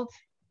world,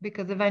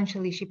 because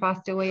eventually she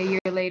passed away a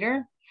year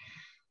later.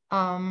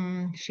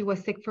 She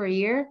was sick for a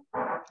year.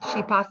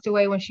 She passed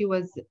away when she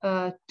was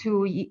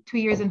 2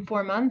 years and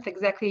 4 months,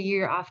 exactly a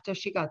year after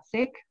she got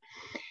sick.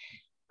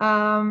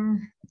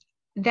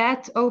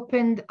 That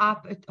opened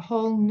up a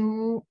whole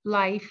new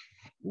life,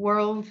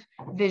 world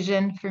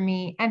vision for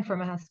me and for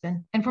my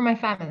husband and for my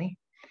family.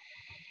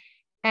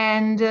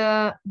 And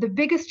the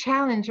biggest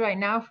challenge right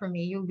now for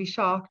me, you'll be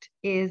shocked,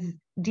 is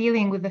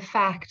dealing with the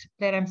fact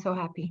that I'm so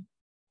happy.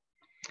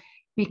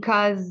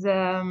 Because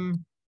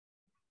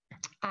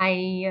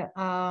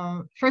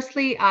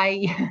firstly,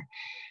 I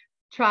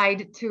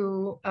tried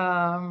to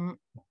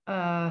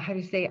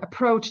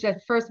approach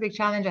that first big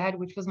challenge I had,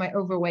 which was my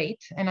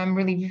overweight. And I'm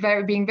really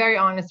being very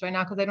honest right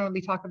now, because I don't really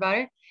talk about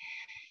it.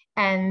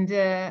 And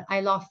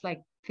I lost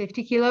like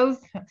 50 kilos.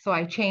 So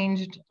I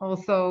changed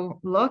also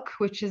look,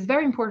 which is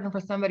very important for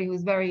somebody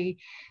who's very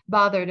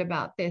bothered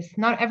about this.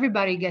 Not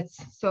everybody gets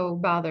so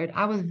bothered.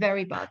 I was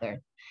very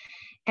bothered.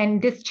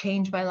 And this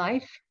changed my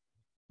life.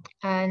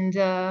 And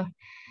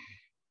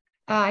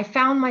I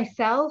found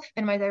myself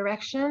and my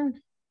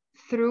direction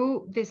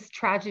through this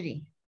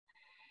tragedy.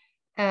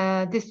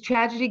 This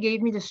tragedy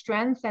gave me the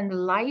strength and the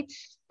light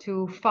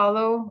to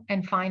follow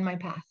and find my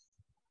path,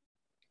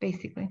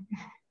 basically.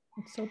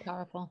 It's so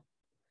powerful.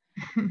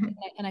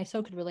 And I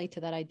so could relate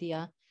to that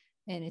idea.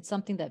 And it's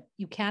something that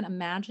you can't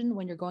imagine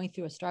when you're going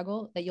through a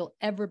struggle that you'll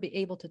ever be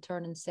able to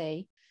turn and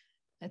say,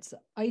 it's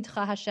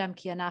Aidcha Hashem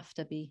ki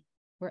anafta bi.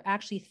 We're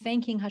actually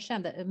thanking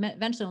Hashem that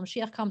eventually when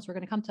Mashiach comes, we're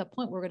going to come to a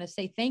point where we're going to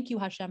say, thank you,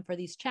 Hashem, for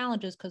these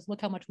challenges, because look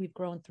how much we've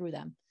grown through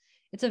them.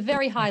 It's a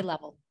very high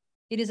level.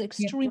 It is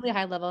extremely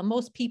high level. And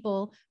most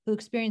people who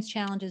experience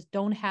challenges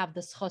don't have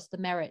the schus, the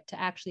merit to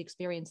actually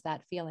experience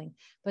that feeling.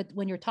 But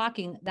when you're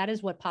talking, that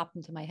is what popped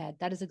into my head.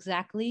 That is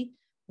exactly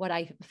what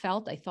I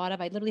felt, I thought of.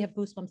 I literally have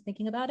goosebumps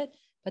thinking about it.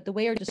 But the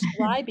way you're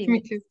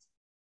describing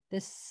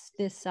this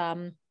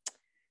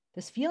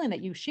feeling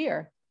that you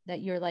share, that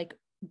you're like,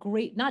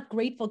 not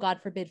grateful, God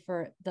forbid,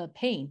 for the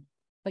pain,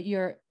 but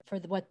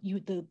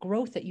the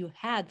growth that you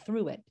had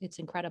through it. It's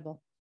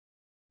incredible.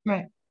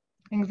 Right.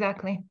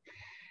 Exactly.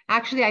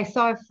 Actually, I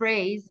saw a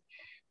phrase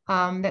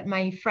that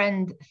my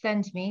friend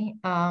sent me.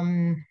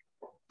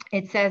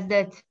 It says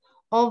that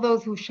all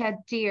those who shed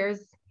tears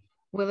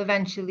will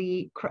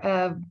eventually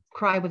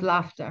cry with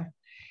laughter.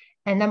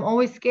 And I'm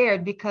always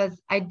scared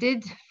because I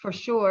did for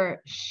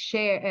sure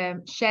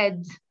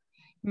shed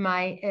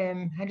my,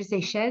 how do you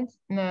say shed?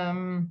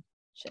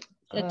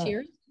 Shed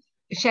tears?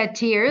 Shed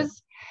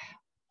tears.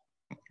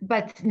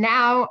 But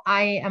now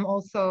I am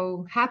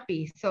also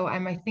happy. So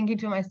am I thinking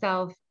to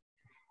myself,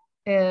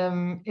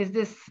 is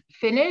this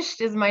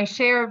finished? Is my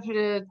share of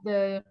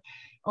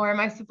or am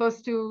I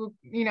supposed to,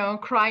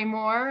 cry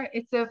more?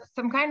 It's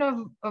some kind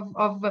of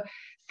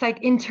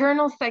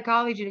internal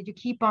psychology that you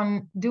keep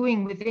on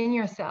doing within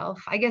yourself.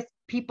 I guess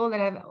people that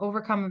have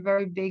overcome a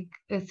very big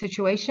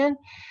situation,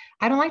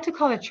 I don't like to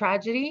call it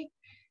tragedy,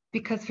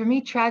 because for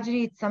me,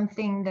 tragedy is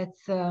something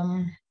that's,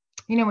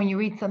 when you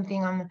read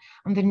something on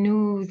the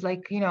news,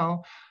 like,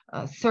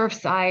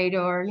 Surfside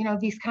or,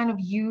 these kind of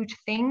huge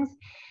things,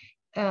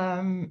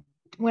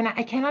 when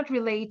I cannot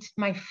relate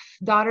my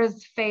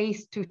daughter's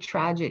face to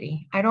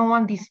tragedy. I don't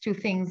want these two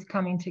things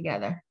coming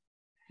together.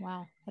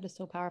 Wow, that is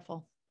so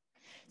powerful.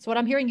 So what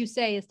I'm hearing you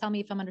say is, tell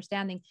me if I'm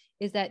understanding,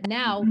 is that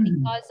now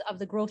because of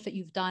the growth that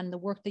you've done, the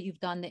work that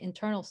you've done, the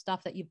internal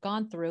stuff that you've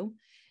gone through,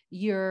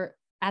 you're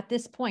at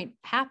this point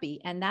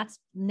happy. And that's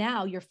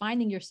now you're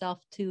finding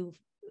yourself to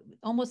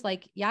almost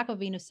like Yaakov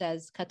Avinu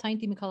says,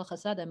 Katainti mikol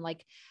chasadim,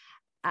 like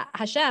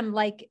Hashem,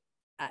 like,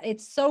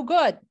 it's so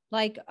good.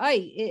 Like,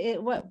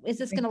 what is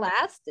this going to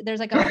last? There's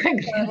like a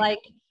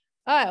like,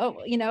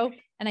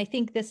 and And I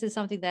think this is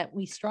something that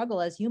we struggle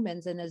as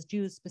humans and as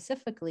Jews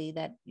specifically,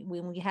 that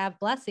when we have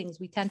blessings,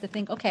 we tend to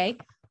think, okay,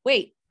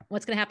 wait,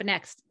 what's going to happen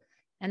next?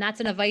 And that's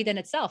an avoid in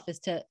itself, is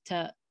to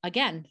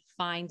again,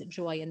 find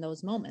joy in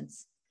those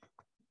moments.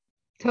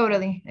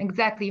 Totally.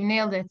 Exactly. You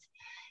nailed it.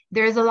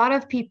 There's a lot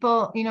of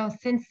people,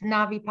 since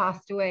Navi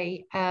passed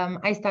away,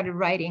 I started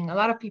writing. A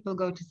lot of people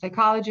go to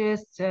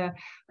psychologists,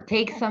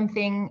 take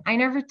something. I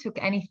never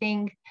took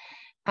anything.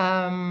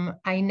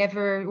 I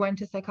never went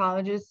to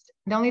psychologists.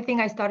 The only thing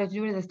I started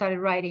doing is I started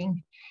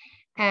writing.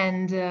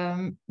 And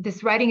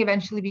this writing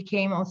eventually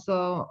became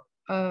also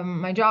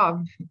my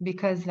job,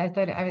 because I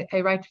thought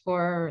I write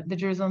for the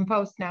Jerusalem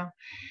Post now.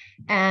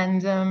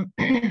 And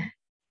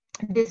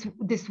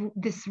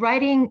this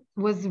writing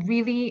was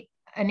really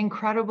an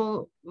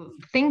incredible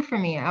thing for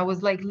me. I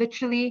was like,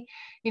 literally,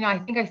 I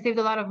think I saved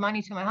a lot of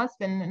money to my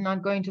husband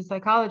not going to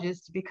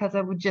psychologists, because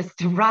I would just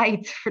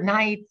write for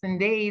nights and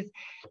days,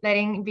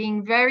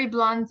 being very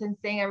blunt and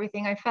saying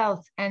everything I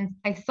felt. And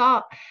I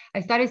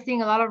started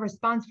seeing a lot of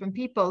response from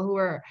people who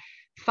were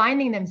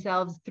finding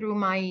themselves through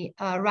my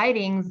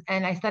writings,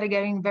 and I started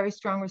getting very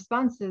strong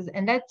responses.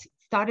 And that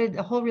started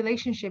a whole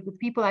relationship with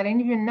people I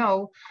didn't even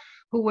know,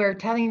 who were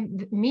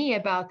telling me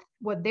about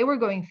what they were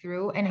going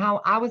through and how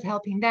I was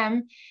helping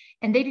them.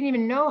 And they didn't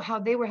even know how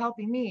they were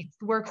helping me.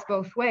 It works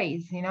both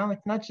ways,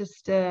 it's not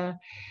just, through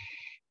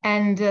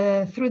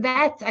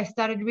that, I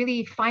started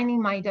really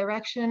finding my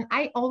direction.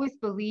 I always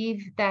believe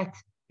that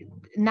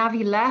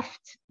Navi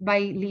left by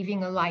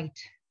leaving a light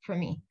for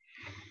me.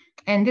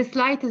 And this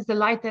light is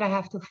the light that I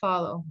have to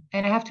follow.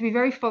 And I have to be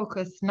very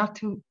focused not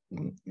to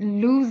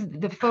lose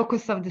the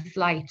focus of this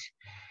light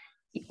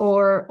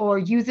or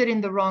use it in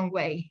the wrong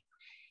way.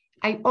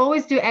 I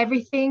always do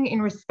everything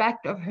in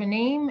respect of her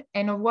name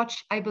and of what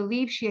I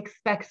believe she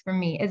expects from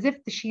me, as if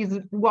she's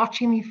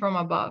watching me from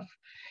above.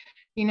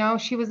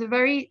 She was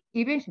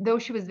even though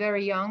she was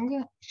very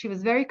young, she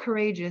was very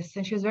courageous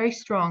and she was very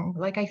strong.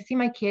 Like, I see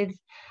my kids,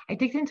 I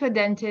take them to a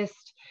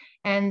dentist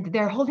and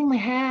they're holding my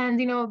hand,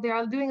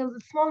 they're doing a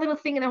small little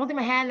thing and they're holding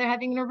my hand, they're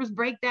having a nervous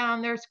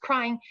breakdown, they're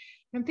crying.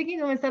 And I'm thinking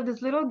to myself,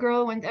 this little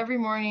girl went every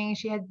morning,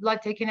 she had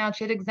blood taken out,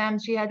 she had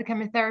exams, she had the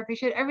chemotherapy,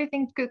 she had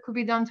everything could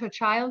be done to a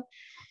child.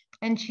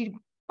 And she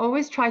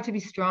always tried to be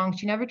strong.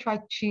 She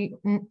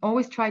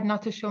always tried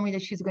not to show me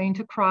that she's going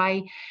to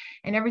cry.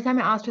 And every time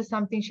I asked her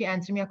something, she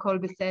answered me, "Akol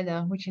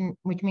beseder,"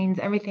 which means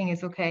everything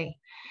is okay.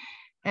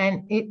 And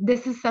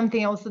this is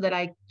something also that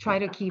I try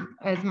to keep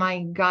as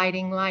my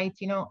guiding light,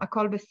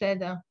 "Akol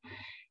beseder."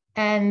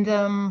 And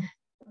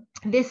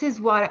this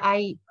is what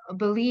I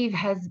believe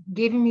has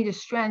given me the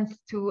strength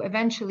to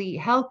eventually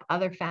help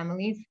other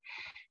families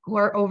who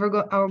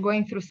are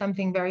going through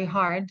something very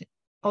hard.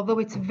 Although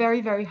it's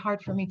very, very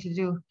hard for me to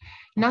do,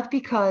 not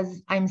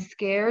because I'm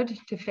scared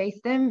to face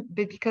them,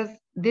 but because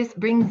this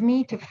brings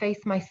me to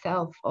face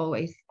myself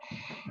always,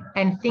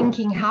 and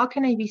thinking, how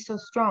can I be so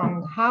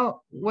strong?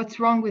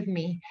 What's wrong with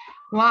me?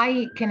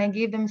 Why can I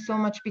give them so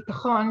much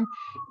bitachon,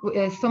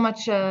 so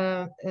much,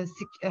 how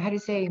do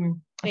you say,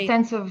 a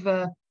sense of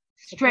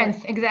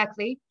strength,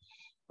 exactly,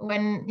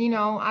 when,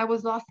 I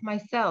was lost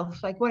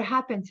myself. Like, what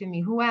happened to me?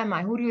 Who am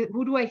I?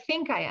 Who do I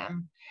think I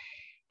am?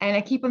 And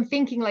I keep on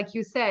thinking, like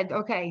you said,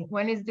 okay,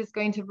 when is this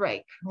going to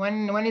break?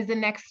 When is the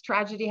next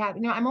tragedy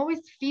happening? I'm always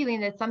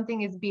feeling that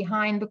something is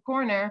behind the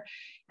corner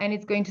and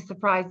it's going to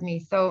surprise me.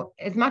 So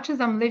as much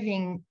as I'm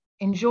living,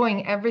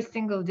 enjoying every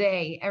single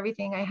day,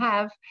 everything I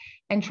have,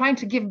 and trying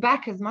to give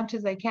back as much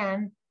as I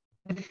can,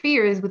 the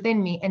fear is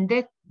within me. And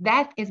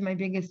that is my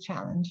biggest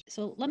challenge.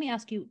 So let me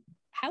ask you,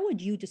 how would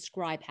you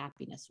describe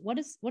happiness? What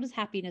is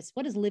happiness?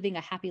 What does living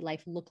a happy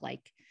life look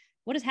like?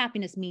 What does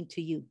happiness mean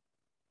to you?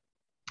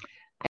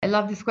 I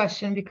love this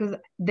question, because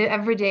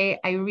every day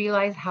I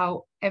realize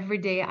how every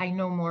day I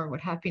know more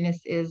what happiness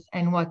is,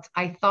 and what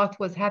I thought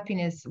was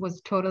happiness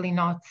was totally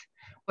not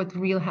what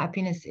real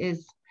happiness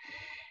is.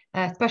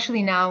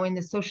 Especially now in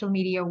the social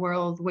media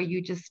world, where you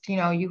just,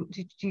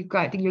 you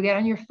get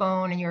on your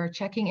phone and you're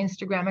checking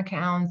Instagram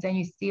accounts and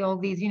you see all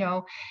these,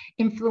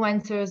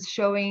 influencers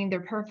showing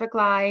their perfect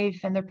life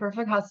and their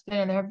perfect husband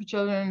and their perfect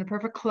children and their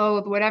perfect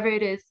clothes, whatever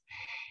it is.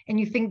 And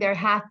you think they're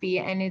happy,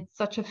 and it's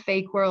such a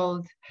fake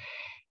world.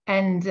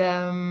 And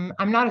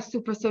I'm not a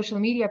super social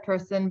media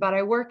person, but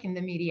I work in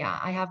the media.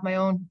 I have my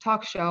own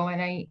talk show,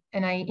 and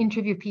I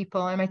interview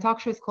people. And my talk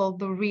show is called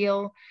The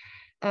Real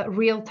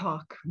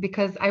Talk,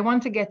 because I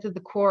want to get to the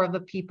core of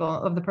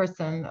the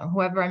person,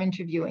 whoever I'm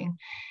interviewing,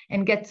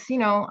 and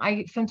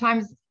I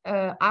sometimes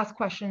ask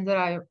questions that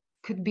I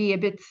could be a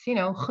bit,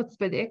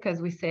 chutzpahdik,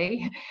 as we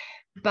say,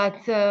 but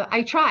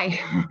I try.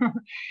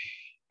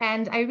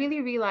 And I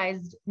really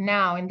realized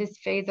now in this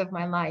phase of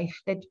my life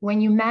that when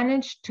you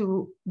manage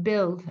to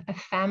build a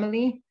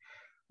family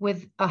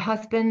with a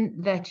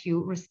husband that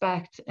you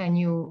respect and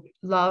you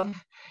love,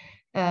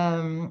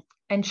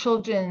 and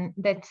children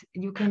that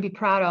you can be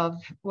proud of,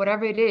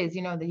 whatever it is,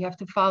 that you have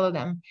to follow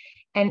them.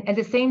 And at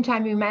the same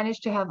time, you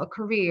manage to have a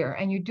career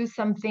and you do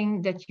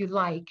something that you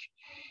like,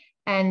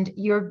 and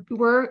your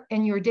work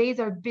and your days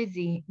are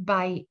busy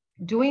by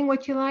doing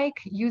what you like,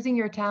 using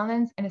your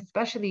talents, and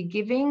especially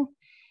giving.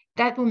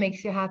 That will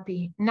make you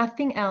happy.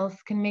 Nothing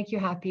else can make you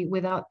happy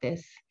without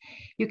this.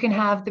 You can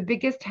have the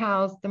biggest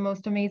house, the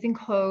most amazing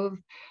clothes,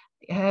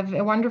 have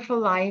a wonderful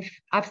life.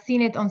 I've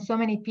seen it on so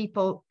many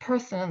people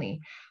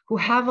personally who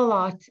have a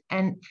lot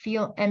and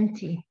feel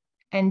empty.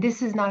 And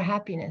this is not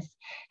happiness.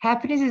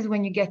 Happiness is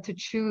when you get to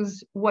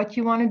choose what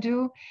you want to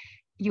do.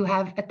 You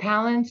have a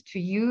talent to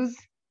use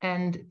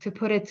and to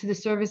put it to the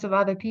service of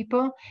other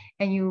people.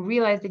 And you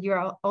realize that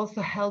you're also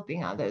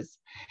helping others.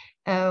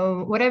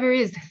 Whatever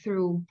it is,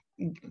 through,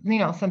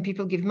 some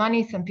people give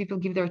money, some people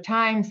give their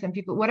time, some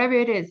people, whatever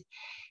it is.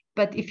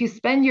 But if you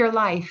spend your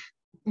life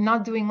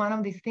not doing one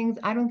of these things,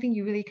 I don't think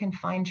you really can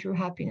find true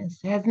happiness.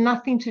 It has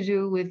nothing to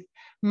do with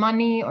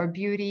money or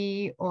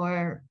beauty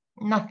or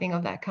nothing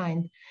of that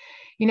kind.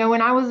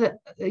 When I was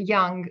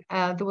young,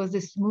 there was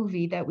this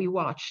movie that we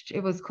watched.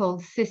 It was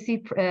called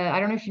Sissy. I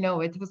don't know if you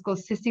know it. It was called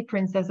Sissy,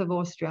 Princess of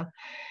Austria.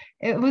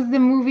 It was the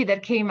movie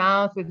that came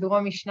out with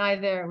Romy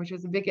Schneider, which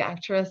was a big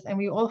actress, and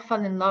we all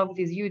fell in love with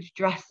these huge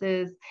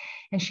dresses.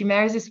 And she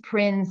marries this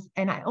prince.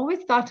 And I always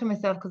thought to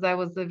myself, because I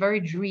was a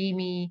very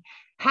dreamy,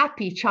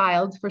 happy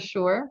child for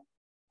sure.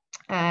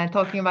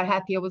 Talking about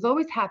happy, I was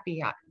always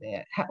happy,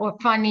 or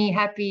funny,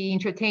 happy,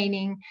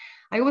 entertaining.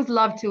 I always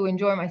loved to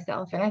enjoy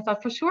myself. And I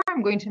thought, for sure,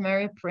 I'm going to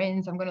marry a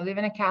prince. I'm going to live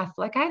in a castle.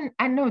 Like, I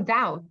had no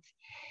doubt.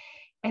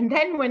 And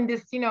then when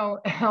this,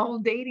 whole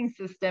dating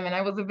system, and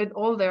I was a bit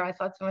older, I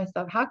thought to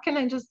myself, how can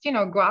I just,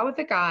 go out with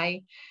a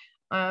guy,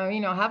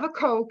 have a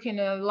Coke in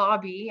a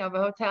lobby of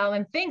a hotel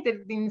and think that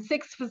in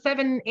 6,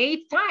 7,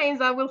 8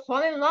 times I will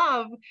fall in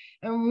love.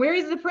 And where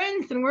is the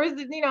prince? And where's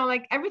the,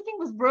 like everything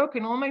was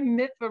broken. All my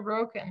myths were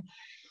broken.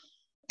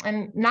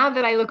 And now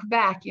that I look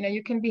back,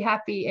 you can be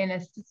happy in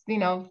a,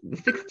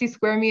 60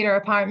 square meter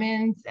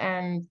apartment.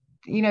 And,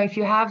 if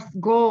you have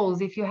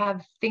goals, if you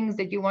have things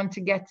that you want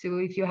to get to,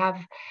 if you have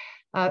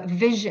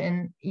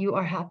vision, you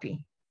are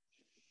happy.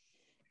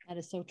 That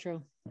is so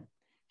true.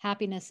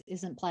 Happiness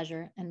isn't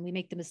pleasure, and we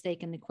make the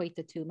mistake and equate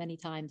the two many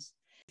times.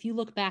 If you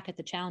look back at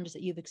the challenges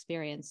that you've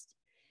experienced,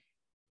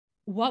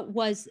 what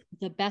was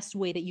the best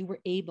way that you were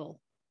able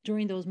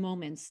during those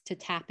moments to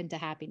tap into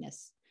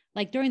happiness?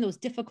 Like during those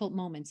difficult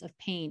moments of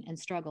pain and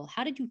struggle,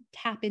 how did you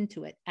tap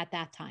into it at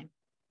that time?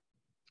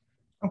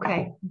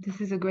 Okay,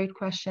 this is a great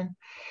question.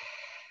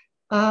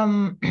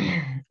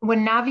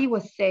 When Navi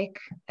was sick,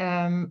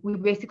 we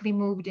basically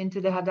moved into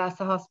the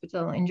Hadassah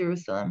Hospital in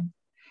Jerusalem.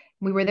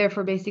 We were there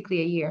for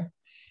basically a year.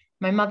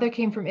 My mother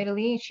came from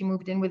Italy. She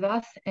moved in with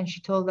us, and she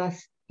told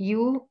us,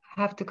 you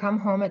have to come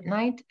home at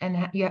night. And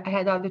I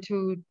had other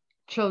 2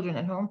 children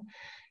at home.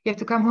 You have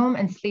to come home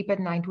and sleep at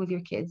night with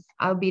your kids.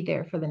 I'll be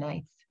there for the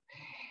nights.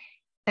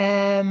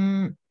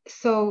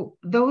 So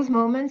those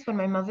moments when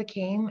my mother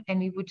came and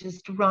we would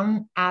just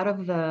run out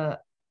of the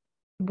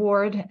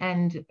ward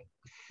and,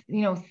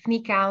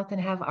 sneak out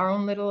and have our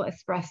own little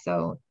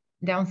espresso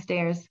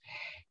downstairs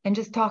and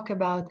just talk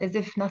about as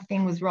if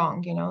nothing was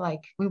wrong,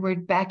 like we were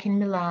back in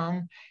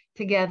Milan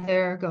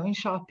together, going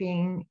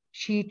shopping.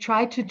 She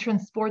tried to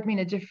transport me in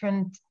a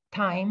different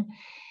time.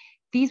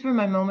 These were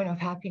my moment of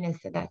happiness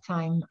at that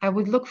time. I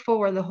would look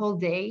forward the whole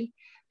day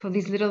for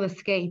these little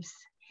escapes.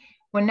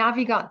 When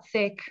Navi got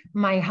sick,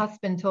 my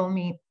husband told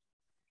me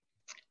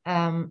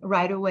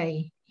right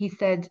away, he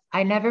said,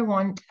 I never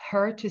want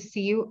her to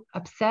see you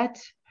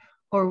upset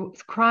or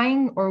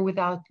crying or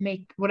without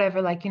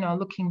whatever,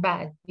 looking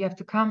bad. You have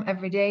to come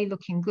every day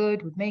looking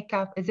good with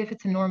makeup as if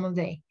it's a normal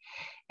day.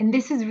 And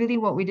this is really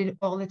what we did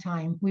all the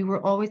time. We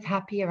were always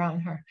happy around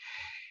her.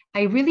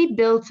 I really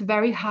built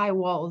very high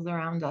walls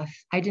around us.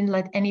 I didn't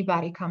let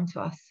anybody come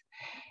to us.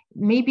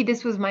 Maybe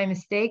this was my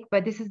mistake,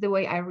 but this is the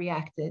way I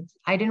reacted.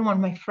 I didn't want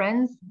my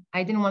friends.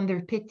 I didn't want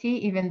their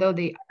pity, even though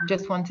they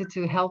just wanted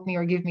to help me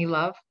or give me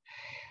love.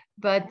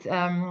 But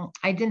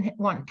I didn't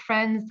want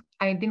friends.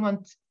 I didn't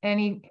want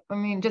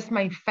just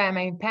my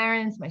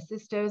parents, my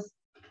sisters.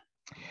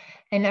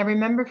 And I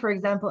remember, for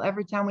example,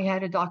 every time we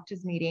had a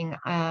doctor's meeting,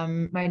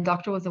 my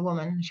doctor was a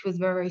woman. She was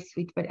very, very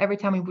sweet. But every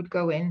time we would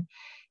go in,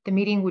 the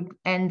meeting would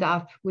end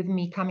up with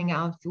me coming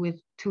out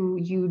with 2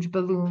 huge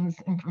balloons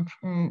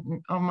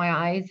on my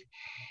eyes.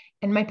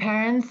 And my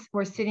parents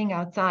were sitting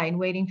outside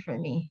waiting for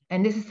me.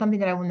 And this is something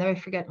that I will never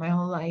forget my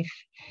whole life.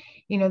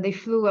 They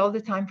flew all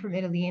the time from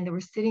Italy and they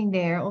were sitting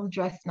there all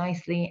dressed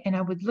nicely. And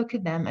I would look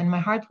at them and my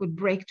heart would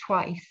break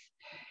twice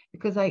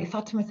because I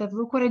thought to myself,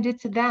 look what I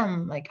did to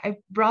them. Like I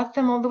brought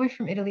them all the way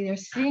from Italy. They're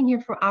sitting here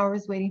for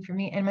hours waiting for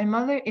me. And my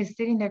mother is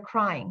sitting there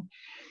crying.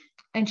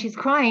 And she's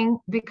crying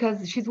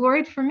because she's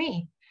worried for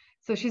me.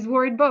 So she's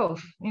worried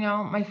both.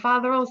 My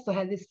father also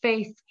had this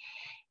face.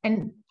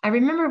 And I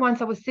remember once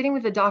I was sitting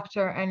with the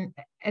doctor and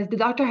as the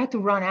doctor had to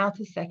run out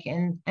a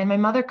second and my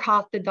mother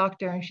caught the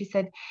doctor and she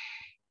said,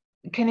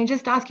 can I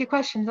just ask you a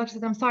question? The doctor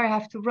said, I'm sorry, I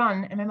have to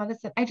run. And my mother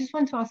said, I just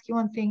want to ask you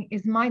one thing.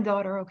 Is my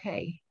daughter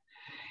okay?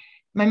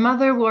 My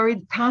mother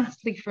worried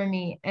constantly for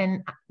me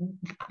and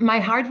my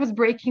heart was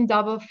breaking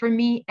double for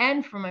me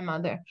and for my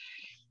mother.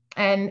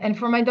 and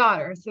for my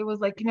daughter. So it was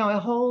like, a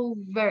whole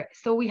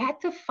so we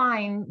had to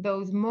find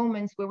those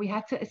moments where we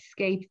had to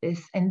escape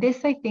this. And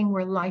this, I think,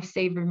 were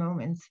lifesaver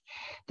moments.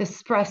 The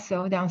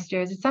espresso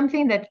downstairs, it's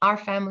something that our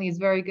family is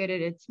very good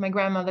at. It's my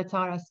grandmother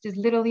taught us, just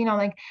little,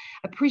 like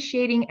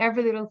appreciating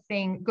every little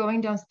thing,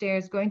 going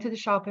downstairs, going to the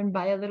shop and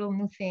buy a little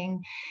new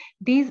thing.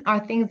 These are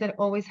things that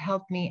always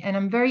help me. And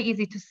I'm very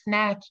easy to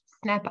snap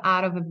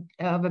out of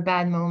a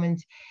bad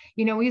moment.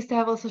 We used to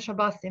have also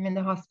Shabbosim in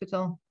the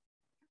hospital.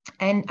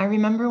 And I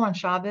remember on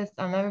Shabbos,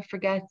 I'll never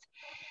forget,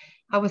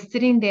 I was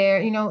sitting there,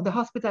 the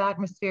hospital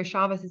atmosphere,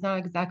 Shabbos is not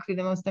exactly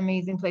the most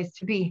amazing place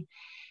to be.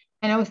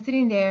 And I was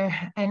sitting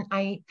there and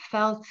I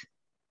felt,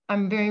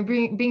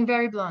 being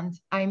very blunt,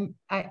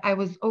 I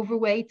was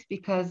overweight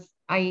because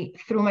I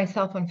threw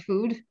myself on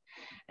food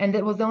and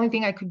that was the only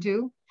thing I could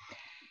do.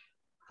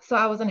 So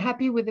I was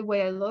unhappy with the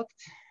way I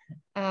looked.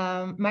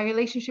 My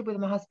relationship with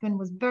my husband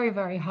was very,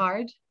 very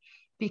hard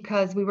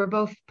because we were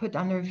both put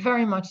under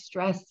very much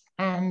stress.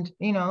 And,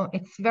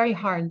 it's very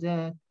hard,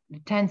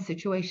 tense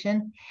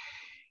situation.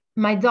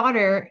 My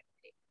daughter,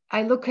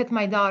 I look at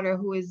my daughter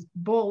who is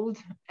bald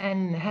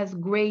and has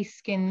gray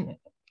skin,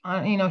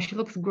 she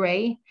looks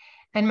gray.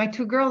 And my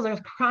two girls are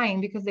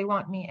crying because they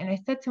want me. And I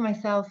said to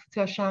myself,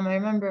 to Hashem, I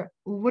remember,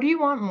 what do you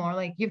want more?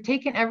 Like, you've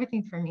taken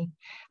everything from me.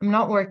 I'm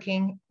not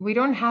working. We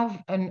don't have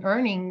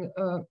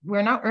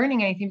we're not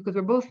earning anything because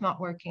we're both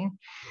not working.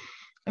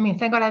 I mean,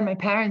 thank God I had my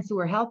parents who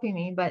were helping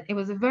me, but it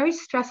was a very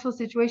stressful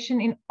situation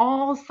in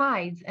all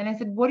sides. And I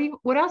said, what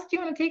else do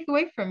you want to take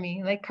away from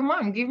me? Like, come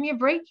on, give me a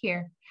break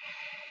here.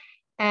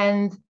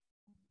 And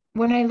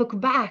when I look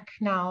back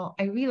now,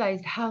 I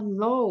realized how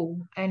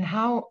low and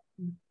how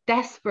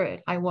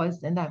desperate I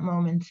was in that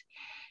moment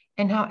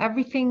and how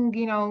everything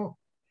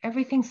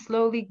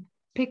slowly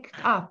picked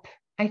up.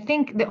 I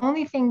think the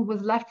only thing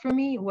was left for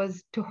me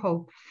was to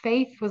hope.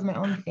 Faith was my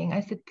only thing.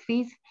 I said,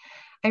 please,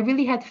 I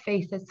really had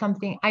faith that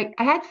something, I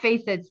had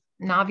faith that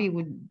Navi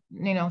would,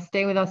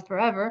 stay with us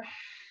forever.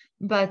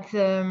 But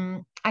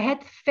I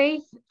had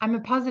faith. I'm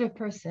a positive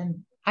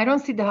person. I don't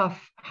see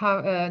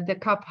the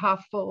cup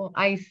half full.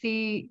 I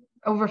see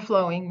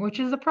overflowing, which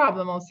is a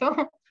problem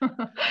also.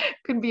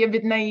 Could be a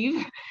bit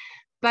naive.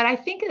 But I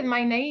think that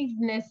my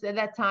naiveness at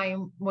that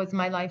time was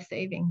my life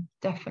saving,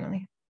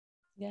 definitely.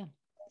 Yeah.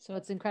 So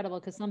it's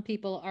incredible because some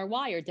people are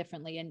wired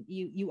differently and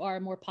you are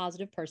a more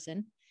positive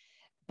person.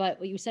 But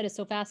what you said is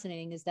so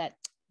fascinating is that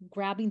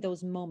grabbing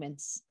those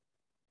moments,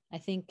 I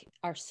think,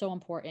 are so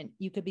important.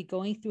 You could be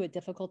going through a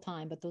difficult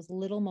time, but those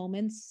little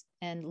moments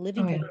and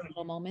living for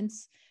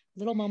those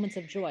little moments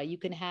of joy, you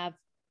can have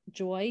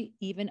joy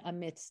even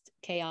amidst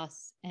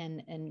chaos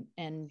and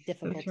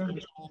difficulty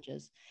and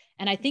challenges.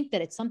 And I think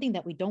that it's something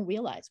that we don't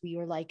realize. We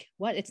were like,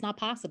 what? It's not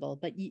possible,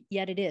 but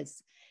yet it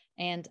is.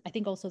 And I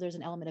think also there's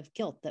an element of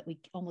guilt that we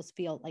almost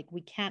feel like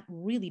we can't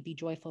really be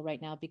joyful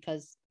right now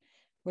because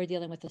we're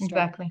dealing with the struggle.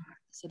 Exactly.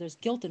 So there's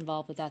guilt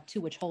involved with that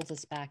too, which holds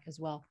us back as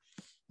well.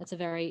 That's a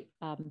very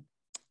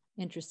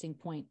interesting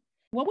point.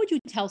 What would you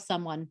tell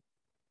someone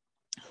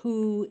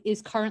who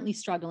is currently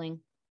struggling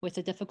with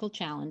a difficult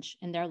challenge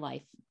in their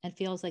life and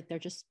feels like they're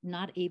just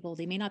not able,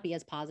 they may not be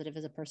as positive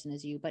as a person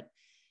as you, but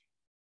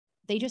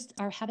they just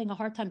are having a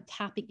hard time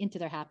tapping into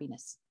their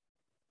happiness?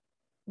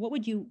 What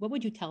would you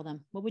tell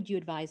them? What would you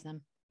advise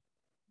them?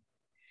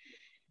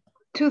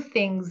 Two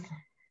things.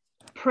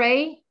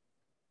 Pray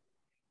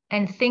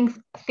and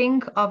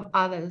think of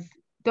others.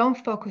 Don't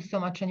focus so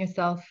much on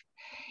yourself.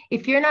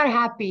 If you're not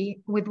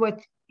happy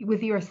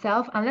with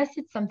yourself, unless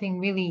it's something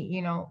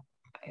really,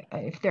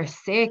 if they're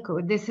sick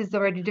or this is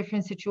already a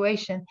different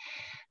situation.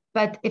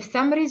 But if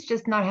somebody's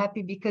just not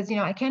happy because,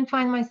 I can't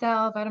find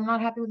myself, I'm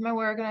not happy with my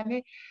work,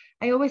 and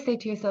I always say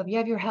to yourself, you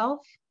have your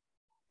health.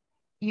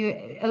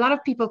 A lot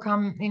of people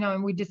come,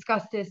 and we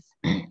discuss this.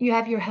 You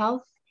have your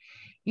health,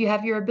 you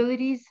have your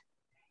abilities.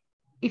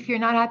 If you're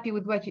not happy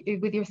with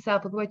with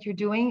yourself, with what you're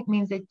doing, it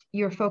means that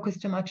you're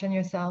focused too much on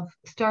yourself.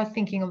 Start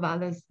thinking of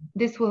others.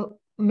 This will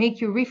make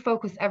you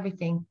refocus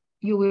everything.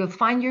 You will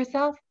find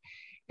yourself.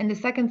 And the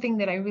second thing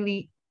that I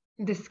really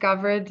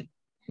discovered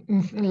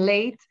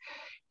late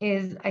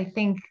is, I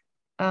think,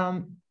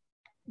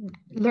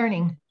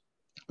 learning.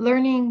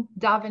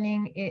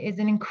 Davening is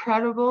an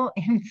incredible,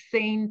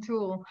 insane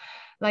tool.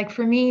 Like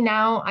for me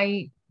now,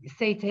 I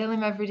say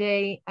Tehillim every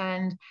day,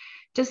 and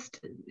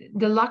just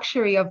the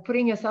luxury of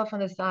putting yourself on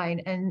the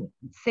side and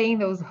saying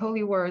those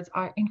holy words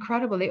are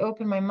incredible. They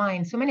open my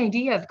mind. So many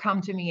ideas come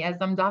to me as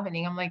I'm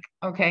davening. I'm like,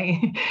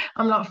 okay,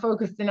 I'm not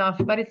focused enough,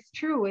 but it's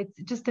true. It's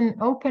just an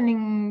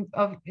opening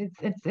of,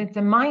 it's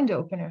a mind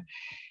opener.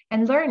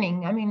 And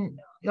learning, I mean,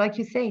 like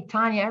you say,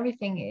 Tanya,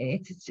 everything,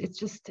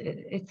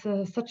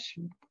 it's such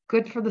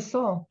good for the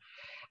soul.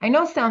 I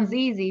know it sounds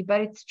easy,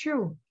 but it's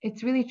true.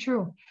 It's really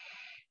true.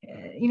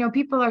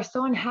 People are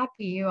so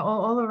unhappy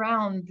all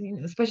around,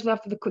 especially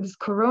after this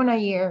Corona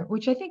year,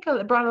 which I think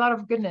brought a lot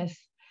of goodness.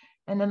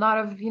 And a lot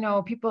of,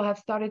 people have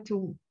started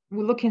to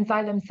look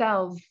inside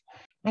themselves.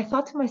 I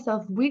thought to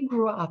myself, we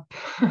grew up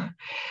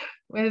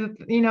with,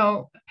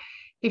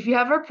 if you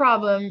have a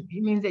problem,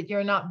 it means that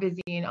you're not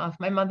busy enough.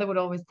 My mother would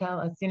always tell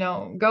us,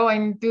 go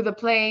and do the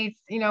plates.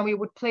 We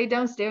would play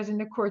downstairs in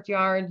the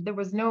courtyard. There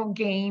was no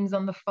games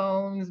on the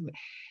phones.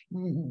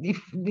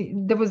 If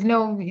there was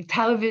no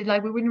television,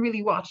 like we wouldn't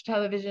really watch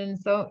television.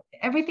 So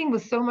everything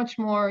was so much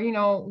more,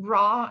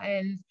 raw,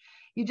 and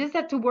you just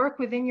had to work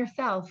within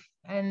yourself.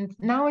 And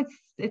now it's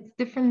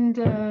different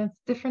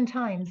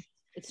times.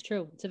 It's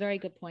true. It's a very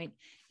good point.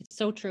 It's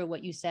so true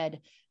what you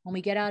said. When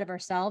we get out of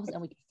ourselves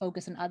and we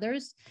focus on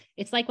others,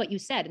 it's like what you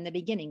said in the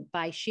beginning,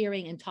 by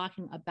sharing and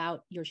talking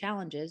about your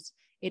challenges,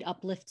 it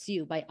uplifts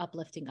you by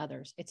uplifting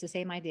others. It's the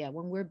same idea.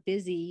 When we're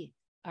busying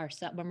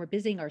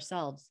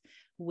ourselves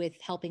with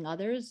helping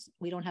others,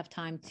 we don't have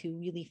time to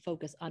really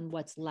focus on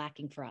what's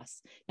lacking for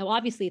us. Now,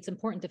 obviously, it's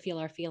important to feel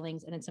our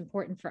feelings, and it's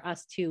important for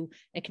us to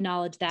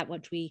acknowledge that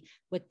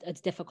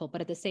it's difficult,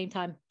 but at the same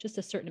time, just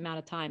a certain amount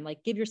of time,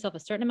 like give yourself a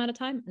certain amount of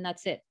time, and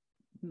that's it.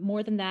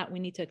 More than that, we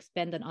need to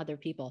expend on other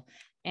people.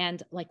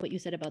 And like what you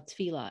said about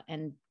tefillah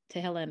and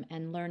tehillim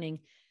and learning,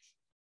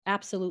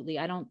 absolutely.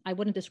 I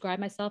wouldn't describe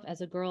myself as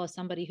a girl, as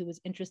somebody who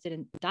was interested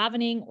in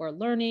davening or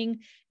learning,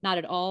 not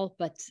at all.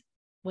 But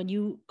when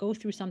you go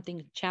through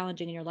something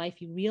challenging in your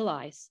life, you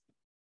realize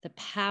the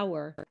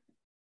power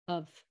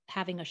of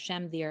having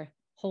Hashem there,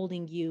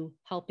 holding you,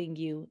 helping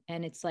you.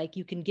 And it's like,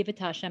 you can give it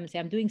to Hashem and say,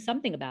 I'm doing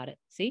something about it.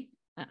 See,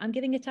 I'm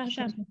giving it to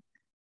Hashem.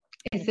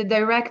 It's a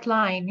direct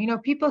line.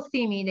 People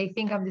see me, they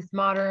think I'm this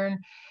modern,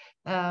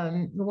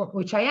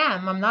 which I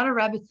am. I'm not a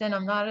rebbitzin.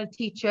 I'm not a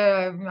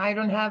teacher. I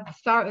don't have,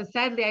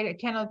 sadly, I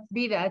cannot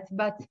be that.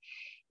 But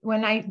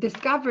when I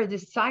discovered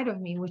this side of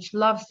me, which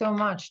loves so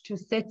much to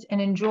sit and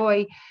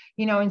enjoy,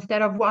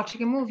 instead of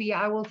watching a movie,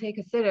 I will take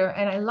a sitter,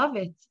 and I love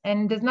it.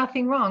 And there's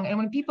nothing wrong. And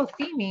when people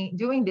see me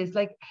doing this,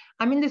 like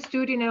I'm in the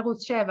studio in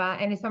Erut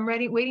Sheva, and if I'm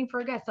waiting for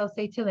a guest, I'll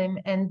say to them,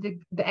 and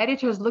the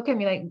editors look at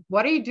me like,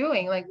 what are you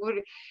doing? Like, what,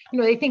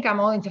 they think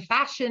I'm all into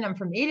fashion. I'm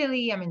from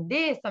Italy. I'm in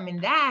this, I'm in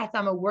that.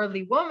 I'm a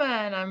worldly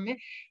woman.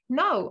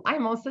 No,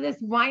 I'm also this.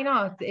 Why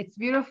not? It's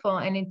beautiful.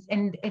 And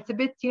it's a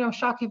bit,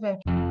 shocking.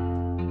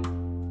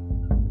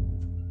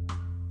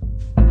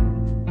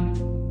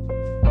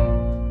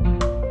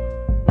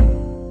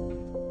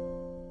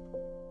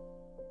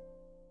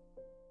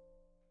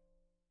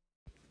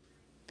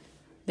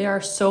 There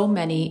are so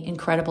many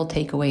incredible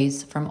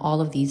takeaways from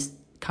all of these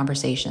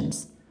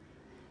conversations.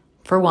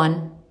 For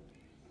one,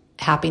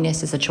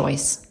 happiness is a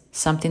choice,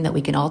 something that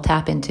we can all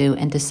tap into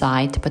and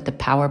decide to put the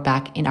power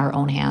back in our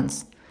own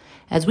hands.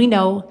 As we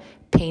know,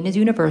 pain is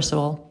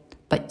universal,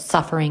 but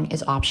suffering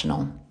is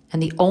optional.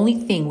 And the only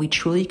thing we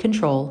truly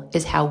control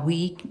is how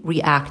we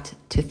react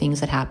to things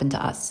that happen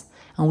to us.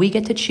 And we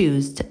get to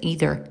choose to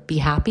either be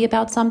happy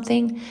about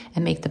something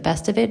and make the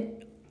best of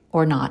it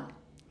or not.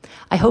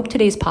 I hope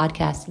today's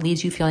podcast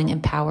leaves you feeling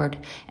empowered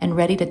and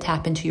ready to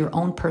tap into your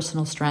own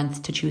personal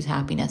strength to choose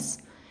happiness.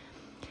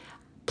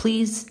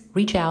 Please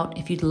reach out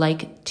if you'd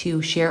like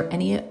to share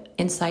any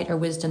insight or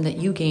wisdom that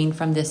you gain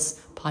from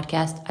this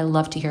podcast. I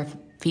love to hear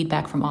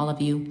feedback from all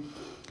of you.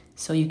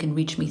 So you can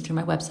reach me through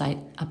my website,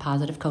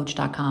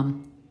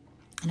 apositivecoach.com.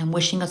 And I'm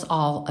wishing us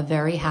all a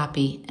very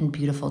happy and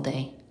beautiful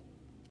day.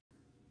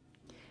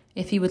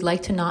 If you would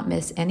like to not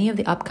miss any of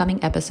the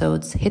upcoming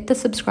episodes, hit the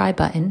subscribe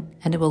button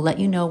and it will let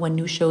you know when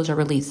new shows are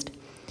released.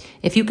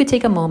 If you could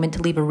take a moment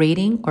to leave a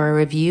rating or a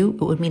review,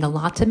 it would mean a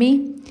lot to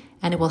me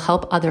and it will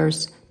help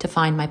others to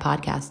find my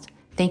podcast.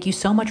 Thank you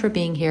so much for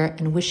being here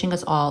and wishing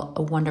us all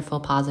a wonderful,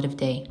 positive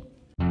day.